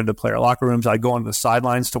booth, I'd go into player locker rooms, I'd go on the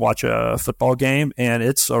sidelines to watch a football game. And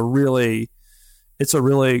it's a really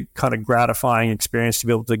kind of gratifying experience to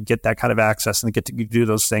be able to get that kind of access and get to do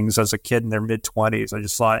those things as a kid in their mid-20s. I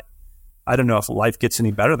just thought, I don't know if life gets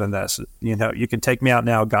any better than this. You can take me out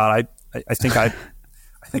now, God. I think I've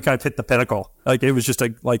hit the pinnacle. It was just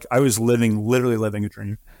I was literally living a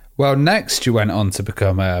dream. Well, next you went on to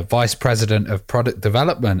become a vice president of product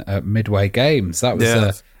development at Midway Games. That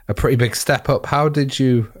was a pretty big step up. How did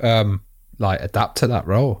you adapt to that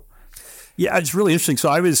role? Yeah, it's really interesting. So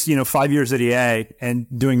I was, 5 years at EA and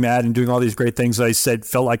doing Madden and doing all these great things that I said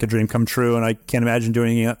felt like a dream come true, and I can't imagine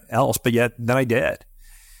doing anything else. But yet, then I did.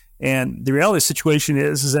 And the reality of the situation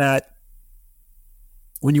is that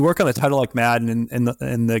when you work on a title like Madden and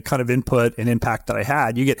the kind of input and impact that I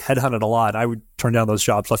had, you get headhunted a lot. I would turn down those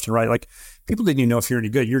jobs left and right. People didn't even know if you're any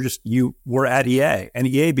good. You were at EA, and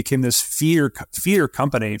EA became this feeder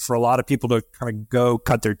company for a lot of people to kind of go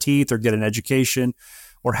cut their teeth or get an education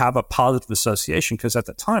or have a positive association. Because at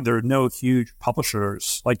the time, there were no huge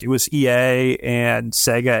publishers. It was EA and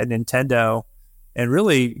Sega and Nintendo, and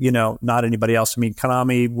really, not anybody else. I mean,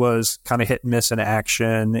 Konami was kind of hit and miss in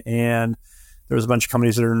action, and there was a bunch of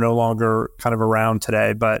companies that are no longer kind of around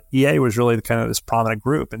today, but EA was really the kind of this prominent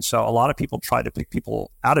group. And so a lot of people tried to pick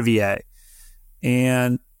people out of EA.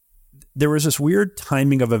 And there was this weird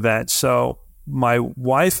timing of events. So my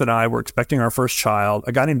wife and I were expecting our first child,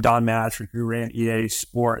 a guy named Don Matcher, who ran EA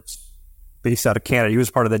Sports based out of Canada. He was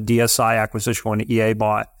part of the DSI acquisition when EA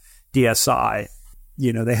bought DSI.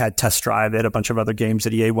 They had Test Drive. They had a bunch of other games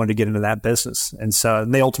that EA wanted to get into that business. And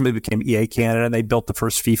they ultimately became EA Canada, and they built the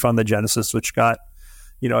first FIFA on the Genesis, which got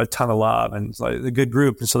a ton of love and it's like a good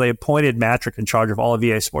group. And so they appointed Matrick in charge of all of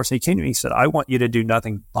EA Sports. And he came to me and said, I want you to do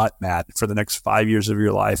nothing but Madden for the next 5 years of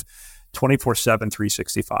your life, 24/7,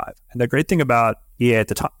 365. And the great thing about EA at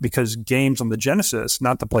the time, because games on the Genesis,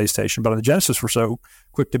 not the PlayStation, but on the Genesis were so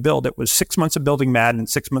quick to build, it was 6 months of building Madden and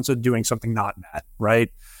 6 months of doing something not Madden, right?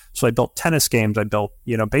 So I built tennis games, I built,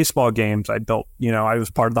 baseball games, I built, I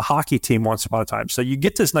was part of the hockey team once upon a time. So you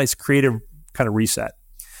get this nice creative kind of reset.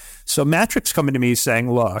 So Matrick's coming to me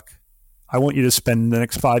saying, look, I want you to spend the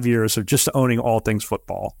next 5 years of just owning all things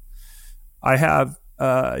football. I have,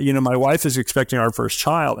 my wife is expecting our first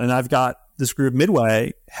child, and I've got this group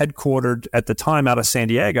Midway headquartered at the time out of San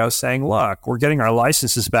Diego saying, look, we're getting our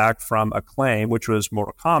licenses back from Acclaim, which was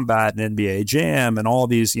Mortal Kombat and NBA Jam and all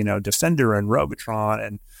these, Defender and Robotron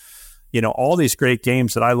and, all these great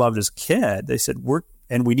games that I loved as a kid. They said,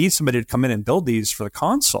 we need somebody to come in and build these for the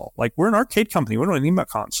console. Like, we're an arcade company. We don't need a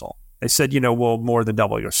console. They said, we'll more than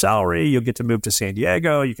double your salary. You'll get to move to San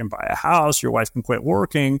Diego. You can buy a house. Your wife can quit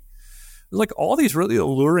working. It was like all these really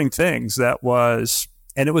alluring things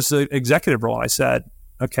and it was the executive role. I said,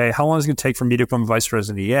 okay, how long is it going to take for me to become a vice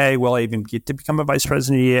president of EA? Will I even get to become a vice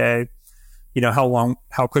president of EA?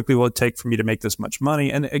 How quickly will it take for me to make this much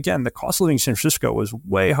money? And again, the cost of living in San Francisco was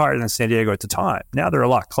way higher than San Diego at the time. Now they're a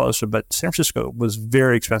lot closer, but San Francisco was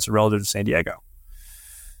very expensive relative to San Diego.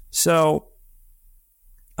 So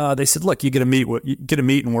they said, look, you get to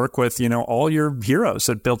meet and work with, all your heroes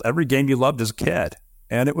that built every game you loved as a kid.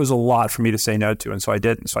 And it was a lot for me to say no to. And so I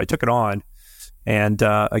didn't. So I took it on. And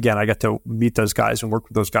again, I got to meet those guys and work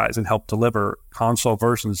with those guys and help deliver console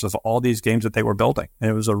versions of all these games that they were building. And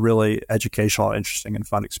it was a really educational, interesting, and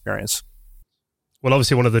fun experience. Well,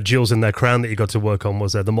 obviously, one of the jewels in their crown that you got to work on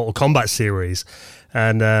was the Mortal Kombat series.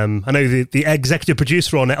 And I know the executive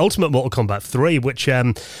producer on Ultimate Mortal Kombat 3, which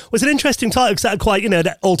was an interesting title because that had quite,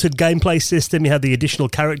 that altered gameplay system. You had the additional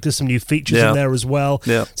characters, some new features in there as well.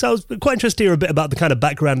 Yeah. So I was quite interested to hear a bit about the kind of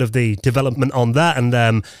background of the development on that.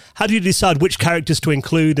 And how do you decide which characters to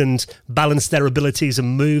include and balance their abilities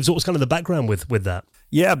and moves? What was kind of the background with that?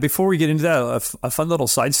 Yeah, before we get into that, a fun little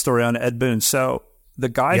side story on Ed Boon. So the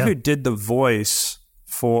guy who did the voice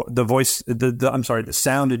for the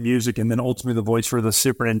sound and music, and then ultimately the voice for the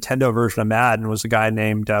Super Nintendo version of Madden was a guy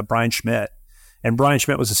named Brian Schmidt. And Brian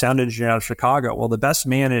Schmidt was a sound engineer out of Chicago. Well, the best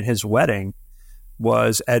man at his wedding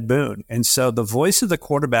was Ed Boon. And so the voice of the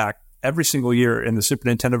quarterback every single year in the Super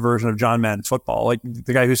Nintendo version of John Madden football, like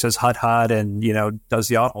the guy who says hut hut and, does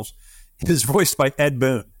the audibles, is voiced by Ed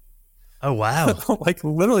Boon. Oh, wow. Like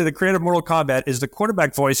literally the creator of Mortal Kombat is the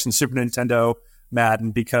quarterback voice in Super Nintendo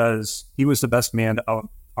Madden because he was the best man,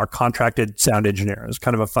 our contracted sound engineer. It's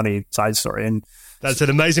kind of a funny side story. And that's an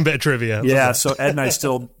amazing bit of trivia. Yeah, so Ed and I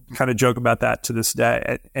still kind of joke about that to this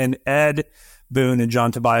day. And Ed Boon and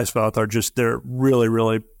John Tobias both are just, they're really,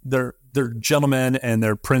 really, they're gentlemen and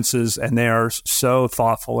they're princes, and they are so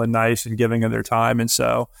thoughtful and nice and giving of their time. And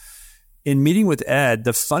so in meeting with Ed,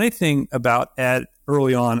 the funny thing about Ed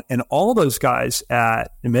early on and all those guys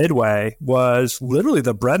at Midway was literally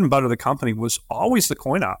the bread and butter of the company was always the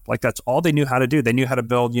coin op. Like that's all they knew how to do. They knew how to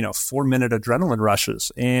build, 4-minute adrenaline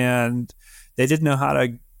rushes, and they didn't know how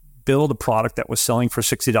to build a product that was selling for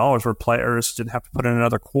 $60 where players didn't have to put in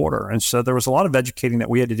another quarter. And so there was a lot of educating that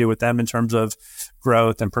we had to do with them in terms of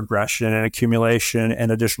growth and progression and accumulation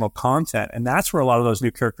and additional content. And that's where a lot of those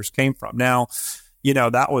new characters came from. Now,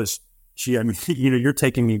 that was, you're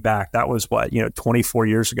taking me back. That was 24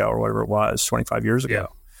 years ago or whatever it was, 25 years ago. Yeah.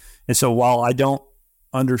 And so while I don't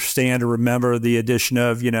understand or remember the addition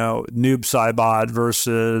of, Noob Saibot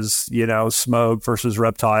versus, Smoke versus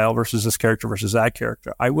Reptile versus this character versus that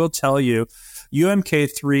character, I will tell you,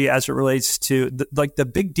 UMK3 as it relates to the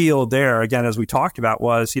big deal there, again, as we talked about,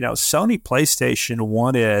 was, Sony PlayStation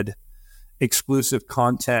wanted exclusive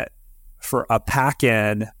content for a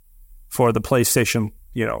pack-in for the PlayStation,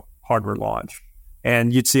 hardware launch.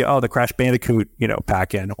 And you'd see, the Crash Bandicoot,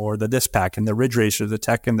 pack in, or the this pack and the Ridge Racer, the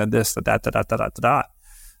Tekken, the this, the that,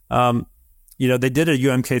 they did a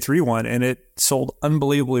UMK3 one and it sold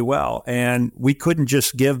unbelievably well. And we couldn't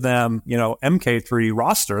just give them, MK3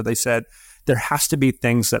 roster. They said there has to be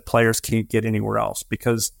things that players can't get anywhere else,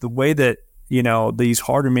 because the way that, these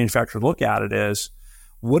hardware manufacturers look at it is,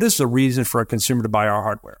 what is the reason for a consumer to buy our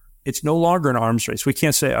hardware? It's no longer an arms race. We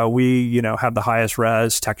can't say, we, have the highest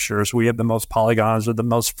res textures. We have the most polygons or the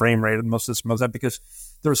most frame rate or the most this, most that, because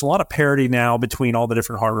there's a lot of parity now between all the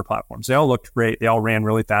different hardware platforms. They all looked great. They all ran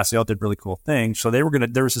really fast. They all did really cool things. So there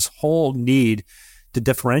was this whole need to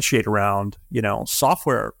differentiate around,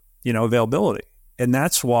 software, availability. And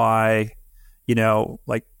that's why,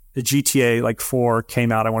 like the GTA 4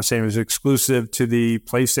 came out, I want to say it was exclusive to the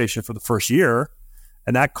PlayStation for the first year.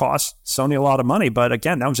 And that cost Sony a lot of money. But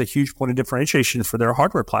again, that was a huge point of differentiation for their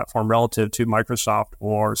hardware platform relative to Microsoft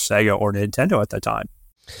or Sega or Nintendo at that time.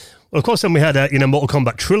 Well, of course, then we had Mortal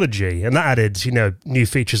Kombat Trilogy, and that added new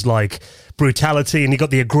features like brutality, and you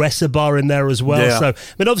got the aggressor bar in there as well. Yeah. So,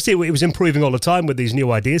 obviously, it was improving all the time with these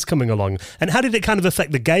new ideas coming along. And how did it kind of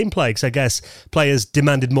affect the gameplay? Because I guess players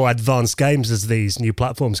demanded more advanced games as these new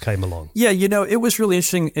platforms came along. Yeah, it was really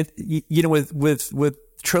interesting. With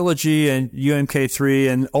Trilogy and UMK3,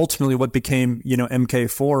 and ultimately what became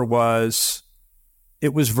MK4 was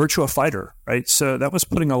Virtua Fighter, right? So that was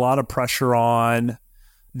putting a lot of pressure on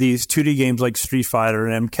these 2D games like Street Fighter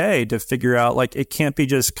and MK to figure out, like, it can't be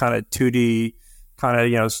just kind of 2D,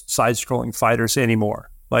 side-scrolling fighters anymore.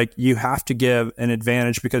 Like, you have to give an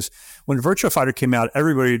advantage, because when Virtua Fighter came out,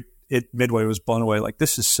 everybody at Midway was blown away. Like,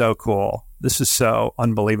 this is so cool. This is so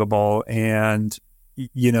unbelievable. And,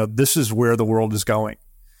 this is where the world is going.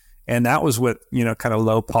 And that was with, kind of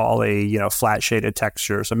low poly, flat shaded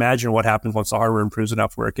textures. Imagine what happens once the hardware improves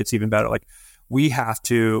enough where it gets even better. Like, we have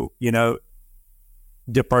to,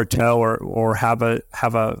 dip our toe or have an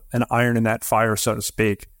iron in that fire, so to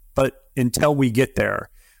speak. But until we get there,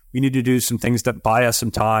 we need to do some things that buy us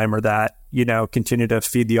some time, or that, continue to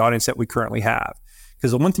feed the audience that we currently have.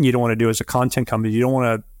 Because the one thing you don't want to do as a content company, you don't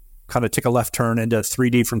want to kind of take a left turn into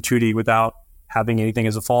 3D from 2D without having anything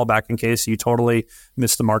as a fallback in case you totally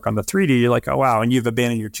miss the mark on the 3D. You're like, oh, wow, and you've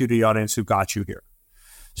abandoned your 2D audience who got you here.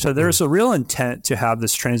 So there's a real intent to have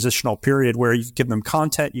this transitional period where you give them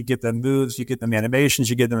content, you give them moves, you give them animations,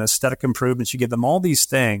 you give them aesthetic improvements, you give them all these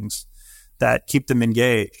things that keep them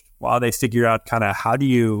engaged while they figure out kind of how do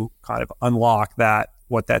you kind of unlock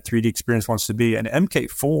what that 3D experience wants to be. And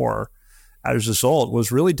MK4, as a result, was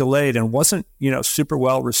really delayed and wasn't, super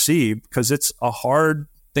well received, because it's a hard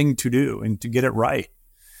thing to do and to get it right.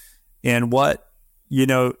 And having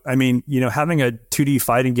a 2D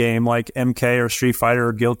fighting game like MK or Street Fighter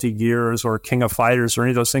or Guilty Gears or King of Fighters or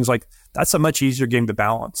any of those things, like, that's a much easier game to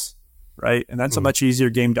balance, right? And that's a much easier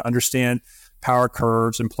game to understand power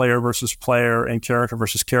curves and player versus player and character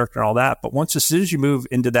versus character and all that. But as soon as you move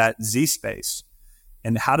into that Z space,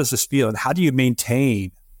 and how does this feel, and how do you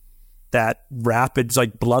maintain that rapid,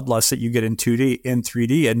 like, bloodlust that you get in 2D in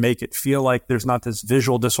 3D and make it feel like there's not this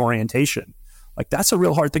visual disorientation? Like, that's a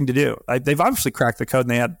real hard thing to do. They've obviously cracked the code, and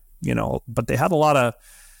they had, but they had a lot of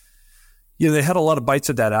bites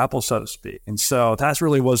at that apple, so to speak. And so that's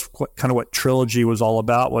really was kind of what Trilogy was all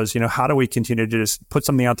about, was, how do we continue to just put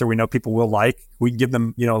something out there we know people will like? We give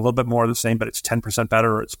them, a little bit more of the same, but it's 10%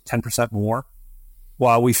 better, or it's 10% more,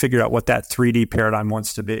 while we figure out what that 3D paradigm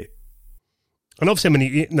wants to be. And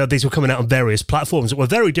obviously, these were coming out on various platforms that were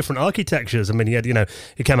very different architectures. I mean, you had,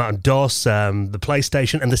 it came out on DOS, the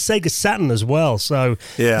PlayStation, and the Sega Saturn as well. So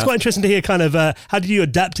It's quite interesting to hear kind of how did you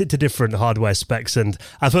adapt it to different hardware specs? And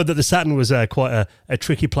I've heard that the Saturn was quite a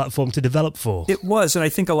tricky platform to develop for. It was, and I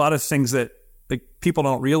think a lot of things that, like, people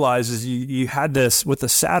don't realize is you had this with the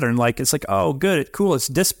Saturn. Like, it's like, oh, good, cool, it's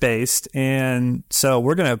disc based, and so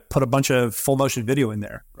we're going to put a bunch of full motion video in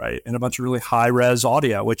there, right, and a bunch of really high res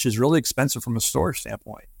audio, which is really expensive from a storage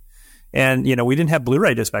standpoint. And we didn't have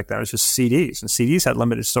Blu-ray discs back then; it was just CDs, and CDs had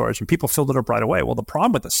limited storage, and people filled it up right away. Well, the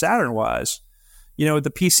problem with the Saturn was, the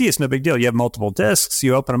PC is no big deal. You have multiple discs,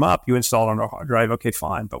 you open them up, you install it on a hard drive, okay,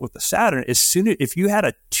 fine. But with the Saturn, if you had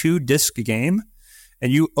a 2-disc game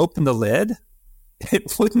and you open the lid,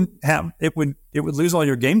 it would lose all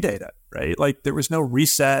your game data, right? Like, there was no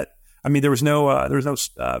reset. I mean, there was no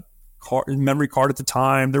memory card at the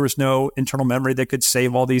time. There was no internal memory that could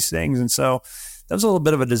save all these things. And so that was a little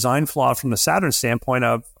bit of a design flaw from the Saturn standpoint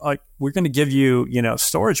of, like, we're going to give you,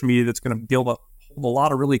 storage media that's going to be able to hold a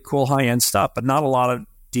lot of really cool high-end stuff, but not a lot of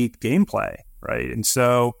deep gameplay, right? And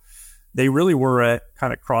so they really were at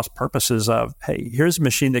kind of cross purposes of, hey, here's a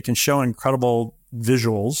machine that can show incredible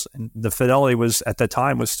visuals, and the fidelity was at the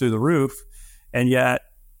time was through the roof, and yet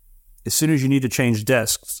as soon as you need to change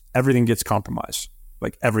discs, everything gets compromised,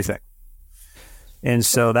 like everything. And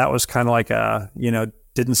so that was kind of like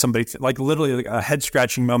didn't somebody like literally like a head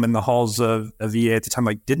scratching moment in the halls of EA at the time?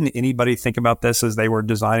 Like, didn't anybody think about this as they were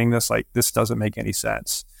designing this? Like, this doesn't make any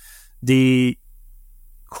sense. The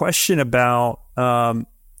question about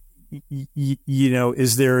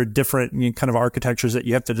is there different kind of architectures that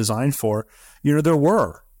you have to design for? There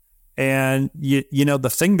were. And, the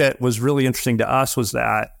thing that was really interesting to us was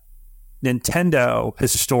that Nintendo,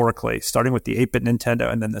 historically, starting with the 8-bit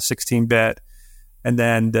Nintendo and then the 16-bit and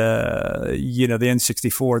then the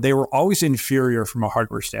N64, they were always inferior from a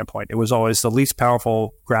hardware standpoint. It was always the least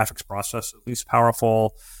powerful graphics processor, least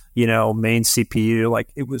powerful, main CPU. Like,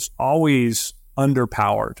 it was always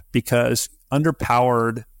underpowered, because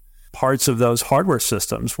underpowered parts of those hardware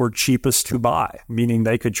systems were cheapest to buy, meaning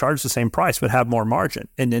they could charge the same price but have more margin.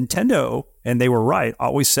 And Nintendo, and they were right,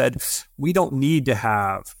 always said, we don't need to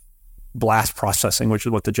have blast processing, which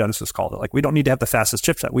is what the Genesis called it. Like, we don't need to have the fastest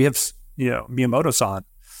chipset. We have, Miyamoto-san,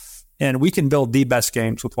 and we can build the best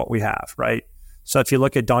games with what we have, right? So if you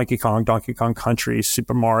look at Donkey Kong Country,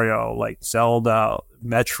 Super Mario, like Zelda,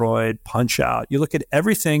 Metroid, Punch-Out, you look at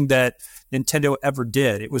everything that Nintendo ever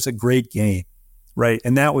did, it was a great game. Right.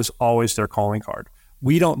 And that was always their calling card.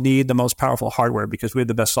 We don't need the most powerful hardware because we have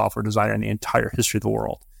the best software designer in the entire history of the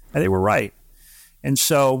world. And they were right. And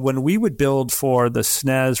so when we would build for the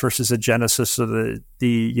SNES versus the Genesis, or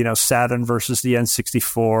the Saturn versus the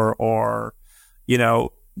N64, or,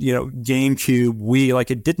 GameCube, Wii,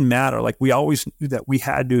 like, it didn't matter. Like, we always knew that we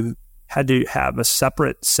had to have a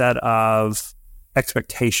separate set of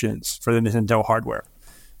expectations for the Nintendo hardware.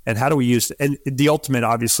 And how do we use it? And the ultimate,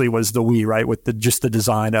 obviously, was the Wii, right? With just the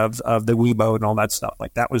design of the Wii mode and all that stuff.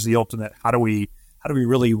 Like, that was the ultimate. How do we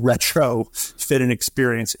really retro fit an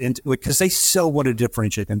experience into? Because they so want to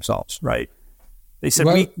differentiate themselves, right? They said,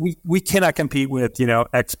 we cannot compete with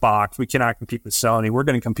Xbox. We cannot compete with Sony. We're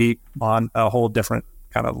going to compete on a whole different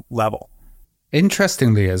kind of level.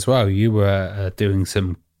 Interestingly, as well, you were doing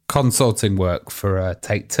some consulting work for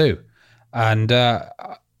Take-Two, and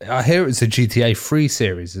I hear it's a GTA 3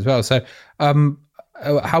 series as well. So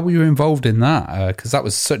how were you involved in that? Because that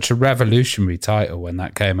was such a revolutionary title when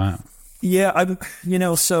that came out. Yeah,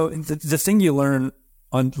 so the thing you learn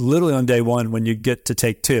literally on day one when you get to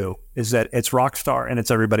Take-Two is that it's Rockstar and it's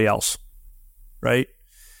everybody else, right?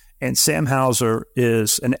 And Sam Houser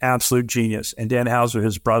is an absolute genius, and Dan Houser,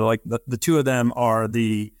 his brother, like the two of them are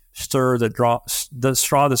the straw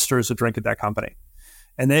that stirs the drink at that company.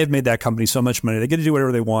 And they have made that company so much money. They get to do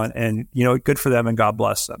whatever they want, and, good for them, and God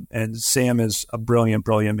bless them. And Sam is a brilliant,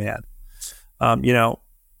 brilliant man.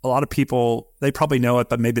 A lot of people, they probably know it,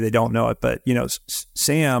 but maybe they don't know it. But,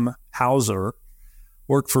 Sam Houser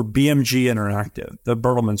worked for BMG Interactive, the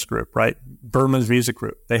Bertelmann's group, right? Bertelmann's music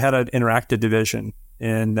group. They had an interactive division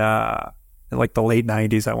in like the late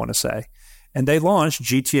 90s, I want to say. And they launched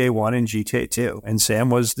GTA 1 and GTA 2. And Sam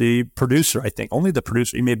was the producer, I think. Only the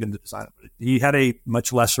producer. He may have been the designer. But he had a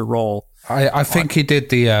much lesser role. I think he did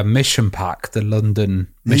the mission pack, the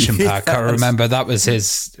London mission pack. I remember that was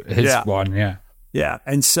his one, yeah. Yeah.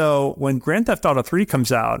 And so when Grand Theft Auto 3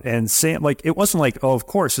 comes out, and Sam, like, it wasn't like, oh, of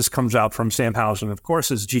course this comes out from Sam Houser, and of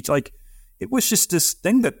course it's GTA. Like, it was just this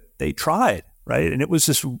thing that they tried, right? And it was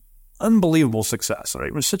this unbelievable success, right?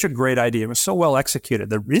 It was such a great idea. It was so well executed.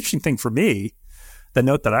 The interesting thing for me, the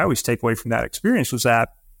note that I always take away from that experience, was that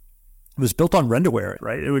it was built on renderware,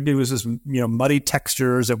 right? It was this, muddy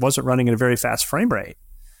textures. It wasn't running at a very fast frame rate.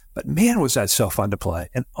 But man, was that so fun to play.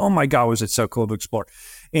 And oh my God, was it so cool to explore.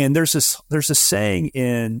 And there's a saying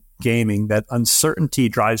in gaming that uncertainty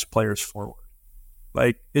drives players forward.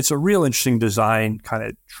 Like, it's a real interesting design kind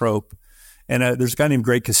of trope. And there's a guy named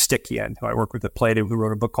Greg Kostikian, who I work with at Playdom, who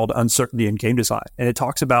wrote a book called Uncertainty in Game Design. And it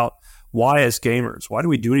talks about why, as gamers, why do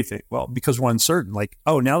we do anything? Well, because we're uncertain. Like,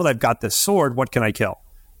 oh, now that I've got this sword, what can I kill?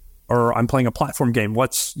 Or I'm playing a platform game.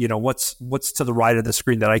 What's to the right of the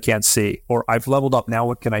screen that I can't see? Or I've leveled up. Now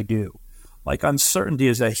what can I do? Like, uncertainty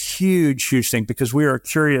is a huge, huge thing because we are a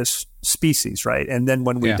curious species, right? And then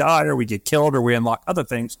when we die or we get killed or we unlock other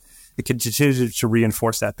things, it continues to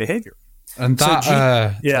reinforce that behavior. And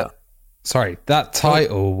that, that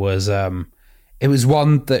title was, it was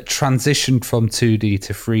one that transitioned from 2D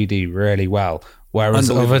to 3D really well, whereas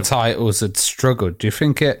other titles had struggled. Do you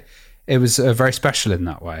think it was very special in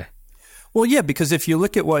that way? Well, yeah, because if you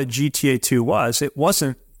look at what GTA 2 was, it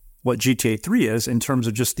wasn't what GTA 3 is in terms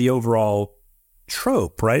of just the overall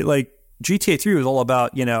trope, right? Like, GTA 3 was all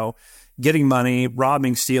about, getting money,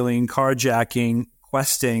 robbing, stealing, carjacking,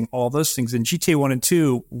 questing, all those things. And GTA 1 and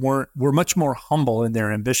 2 were much more humble in their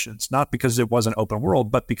ambitions, not because it wasn't open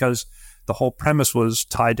world, but because the whole premise was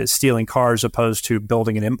tied to stealing cars opposed to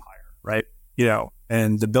building an empire, right?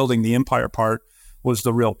 And the building the empire part was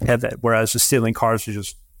the real pivot, whereas the stealing cars was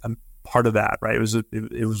just a part of that, right?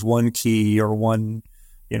 It was one key or one,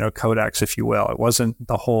 codex, if you will. It wasn't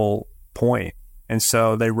the whole point. And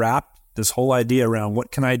so they wrapped this whole idea around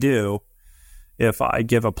what can I do if I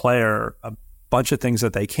give a player a bunch of things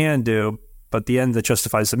that they can do, but the end that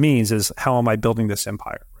justifies the means is how am I building this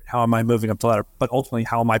empire? How am I moving up the ladder? But ultimately,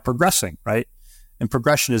 how am I progressing, right? And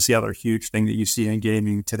progression is the other huge thing that you see in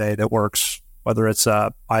gaming today that works, whether it's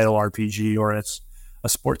a idle RPG or it's a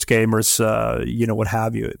sports game or it's, what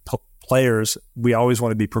have you. Players, we always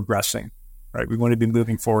want to be progressing, right? We want to be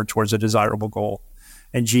moving forward towards a desirable goal.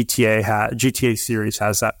 And GTA series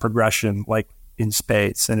has that progression like in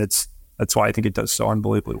spades. And it's That's why I think it does so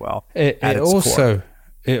unbelievably well.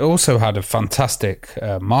 It also had a fantastic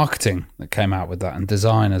marketing that came out with that, and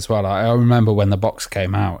design as well. I remember when the box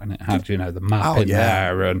came out and it had, the map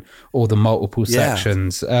there and all the multiple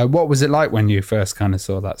sections. What was it like when you first kind of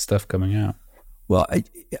saw that stuff coming out? Well,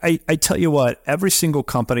 I tell you what, every single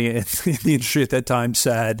company in the industry at that time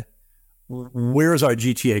said, where's our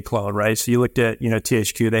GTA clone, right? So you looked at,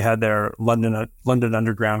 THQ, they had their London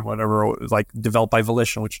Underground, whatever, it was like developed by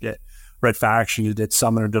Volition, which did Red Faction, you did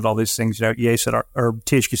Summoner, did all these things. EA said, or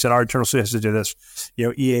THQ said, our internal studio has to do this.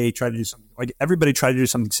 EA tried to do something, like everybody tried to do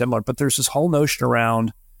something similar. But there's this whole notion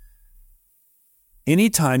around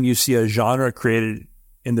anytime you see a genre created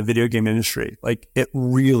in the video game industry, like it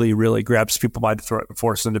really, really grabs people by the throat and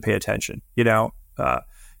forces them to pay attention.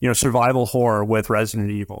 Survival horror with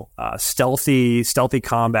Resident Evil, stealthy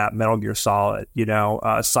combat, Metal Gear Solid,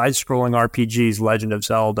 side-scrolling RPGs, Legend of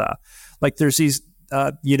Zelda. Like there's these,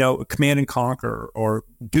 Command and Conquer, or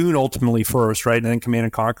Dune ultimately first, right? And then Command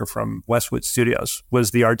and Conquer from Westwood Studios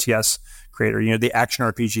was the RTS creator, the action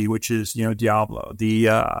RPG, which is, Diablo, the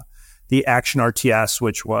action RTS,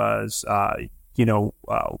 which was,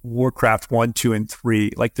 Warcraft 1, 2, and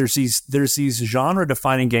 3. Like there's these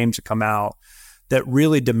genre-defining games that come out that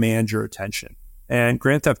really demand your attention. And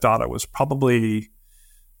Grand Theft Auto was probably,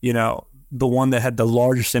 the one that had the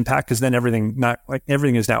largest impact, because then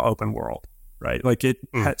everything is now open world, right? Like it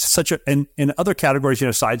had such and in other categories,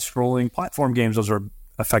 side-scrolling platform games, those are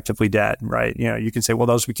effectively dead, right? You can say, well,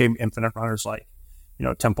 those became infinite runners like,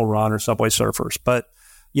 Temple Run or Subway Surfers. But,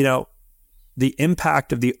 the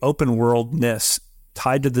impact of the open worldness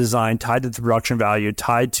tied to design, tied to the production value,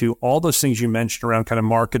 tied to all those things you mentioned around kind of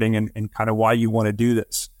marketing and kind of why you want to do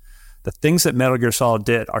this. The things that Metal Gear Solid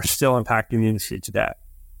did are still impacting the industry today,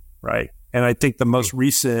 right? And I think the most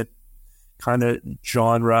recent kind of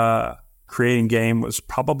genre creating game was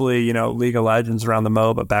probably, League of Legends around the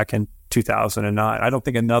MOBA back in 2009. I don't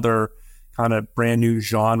think another kind of brand new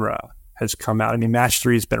genre has come out. I mean, Match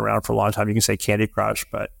 3 has been around for a long time. You can say Candy Crush,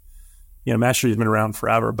 but, Match 3 has been around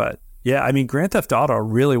forever. But yeah, I mean, Grand Theft Auto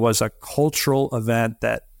really was a cultural event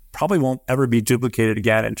that probably won't ever be duplicated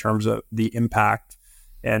again in terms of the impact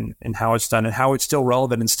and how it's done and how it's still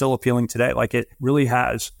relevant and still appealing today. Like it really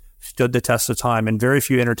has stood the test of time, and very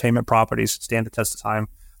few entertainment properties stand the test of time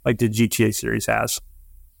like the GTA series has.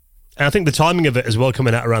 And I think the timing of it as well,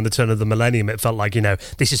 coming out around the turn of the millennium, it felt like,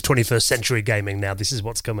 this is 21st century gaming now. This is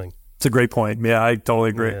what's coming. It's a great point. Yeah, I totally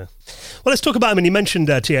agree. Yeah. Well, let's talk about, you mentioned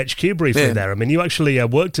THQ briefly there. You actually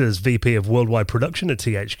worked as VP of Worldwide Production at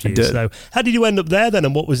THQ. I did. So how did you end up there then,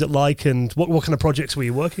 and what was it like, and what kind of projects were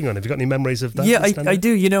you working on? Have you got any memories of that? Yeah, I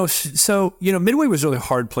do. So Midway was a really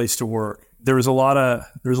hard place to work. There was a lot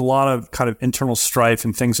of kind of internal strife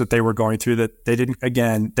and things that they were going through that they didn't.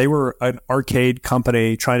 Again, they were an arcade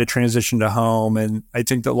company trying to transition to home, and I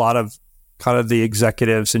think that a lot of kind of the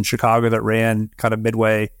executives in Chicago that ran kind of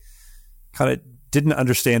Midway kind of didn't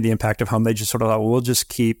understand the impact of home. They just sort of thought, well, we'll just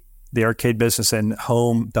keep the arcade business, and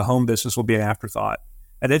the home business will be an afterthought.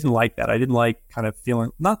 And I didn't like that. I didn't like kind of feeling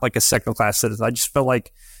not like a second class citizen. I just felt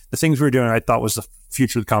like the things we were doing, I thought was the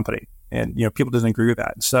future of the company, and people didn't agree with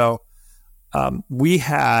that. So we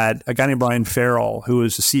had a guy named Brian Farrell, who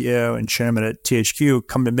was the CEO and chairman at THQ,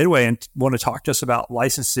 come to Midway and want to talk to us about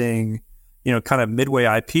licensing, kind of Midway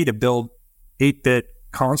IP to build 8-bit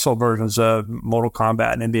console versions of Mortal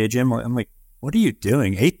Kombat and NBA Jam. I'm like, what are you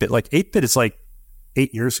doing? 8-bit? Like 8-bit is like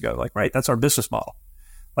 8 years ago. Like, right? That's our business model.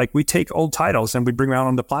 Like we take old titles and we bring them out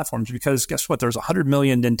onto platforms, because guess what? There's 100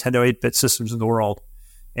 million Nintendo 8-bit systems in the world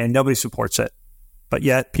and nobody supports it. But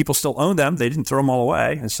yet people still own them. They didn't throw them all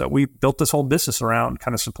away. And so we built this whole business around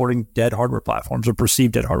kind of supporting dead hardware platforms, or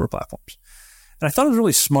perceived dead hardware platforms. And I thought it was a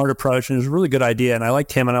really smart approach, and it was a really good idea. And I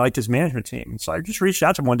liked him, and I liked his management team. And so I just reached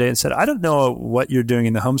out to him one day and said, I don't know what you're doing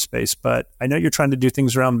in the home space, but I know you're trying to do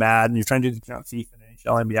things around Madden, you're trying to do things around FIFA and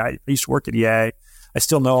NHL, NBA. I used to work at EA. I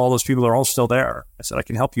still know all those people. They're all still there. I said, I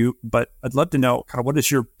can help you, but I'd love to know kind of what is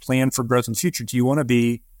your plan for growth in the future? Do you want to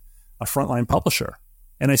be a frontline publisher?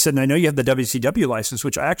 And I said, and I know you have the WCW license,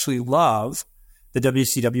 which I actually love, the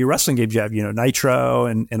WCW wrestling games you have, Nitro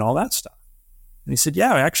and all that stuff. And he said,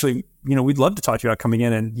 yeah, actually, we'd love to talk to you about coming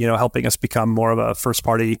in and, helping us become more of a first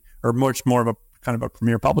party, or much more of a kind of a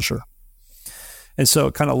premier publisher. And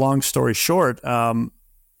so kind of long story short,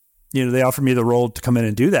 they offered me the role to come in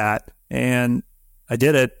and do that. And I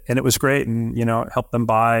did it, and it was great. And, helped them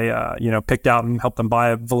buy, picked out and helped them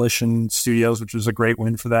buy Volition Studios, which was a great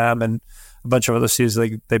win for them, and a bunch of other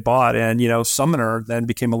studios they bought. And, Summoner then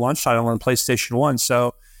became a launch title on PlayStation 1.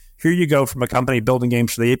 So here you go from a company building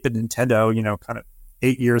games for the 8-bit Nintendo, kind of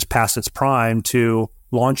 8 years past its prime, to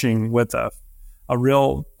launching with a a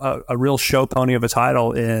real show pony of a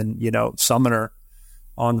title in, Summoner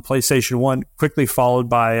on the PlayStation 1, quickly followed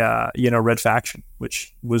by, Red Faction,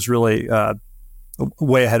 which was really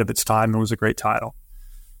way ahead of its time and was a great title.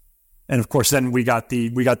 And of course, then they got the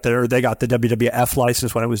WWF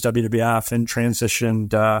license when it was WWF and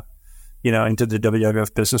transitioned, into the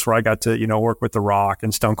WWF business, where I got to, work with The Rock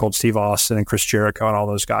and Stone Cold Steve Austin and Chris Jericho and all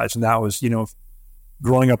those guys. And that was,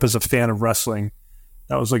 growing up as a fan of wrestling,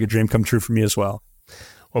 that was like a dream come true for me as well.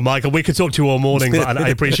 Well, Michael, we could talk to you all morning, but I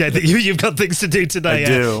appreciate that you've got things to do today. I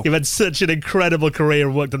do. You've had such an incredible career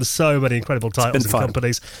and worked on so many incredible titles and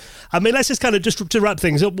companies. I mean, let's just kind of, just to wrap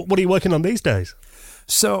things up, what are you working on these days?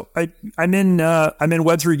 So I'm in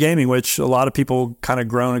Web3 gaming, which a lot of people kind of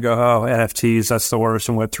groan and go, oh, NFTs, that's the worst,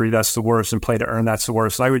 and Web3, that's the worst, and play to earn, that's the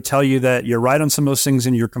worst. And I would tell you that you're right on some of those things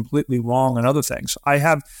and you're completely wrong on other things. I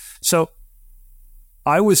was at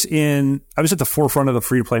the forefront of the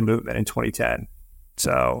free-to-play movement in 2010.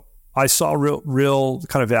 So I saw real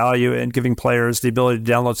kind of value in giving players the ability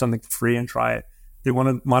to download something for free and try it. If they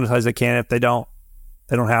want to monetize, they can. If they don't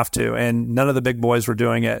have to. And none of the big boys were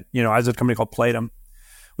doing it. I was at a company called Playdom,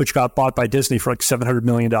 which got bought by Disney for like $700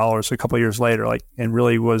 million a couple of years later, and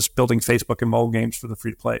really was building Facebook and mobile games for the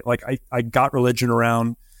free-to-play. I got religion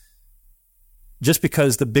around, just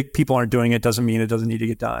because the big people aren't doing it doesn't mean it doesn't need to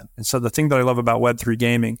get done. And so the thing that I love about Web3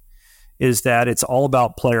 gaming is that it's all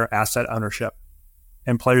about player asset ownership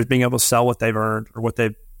and players being able to sell what they've earned or what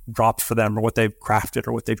they've dropped for them or what they've crafted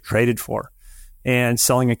or what they've traded for, and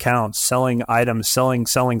selling accounts, selling items,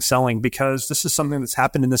 selling, because this is something that's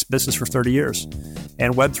happened in this business for 30 years.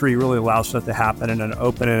 And Web3 really allows that to happen in an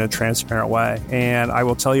open and a transparent way. And I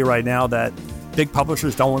will tell you right now that big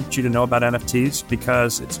publishers don't want you to know about NFTs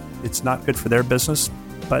because it's not good for their business.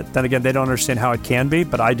 But then again, they don't understand how it can be,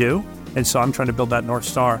 but I do. And so I'm trying to build that North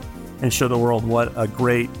Star and show the world what a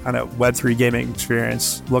great kind of Web3 gaming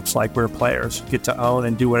experience looks like, where players get to own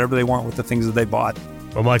and do whatever they want with the things that they bought.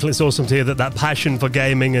 Well, Michael, it's awesome to hear that passion for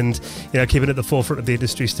gaming and keeping it at the forefront of the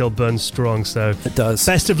industry still burns strong. So it does.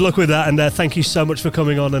 Best of luck with that, and thank you so much for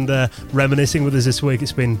coming on and reminiscing with us this week.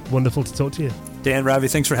 It's been wonderful to talk to you. Dan, Ravi,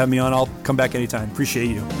 thanks for having me on. I'll come back anytime. Appreciate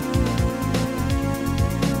you.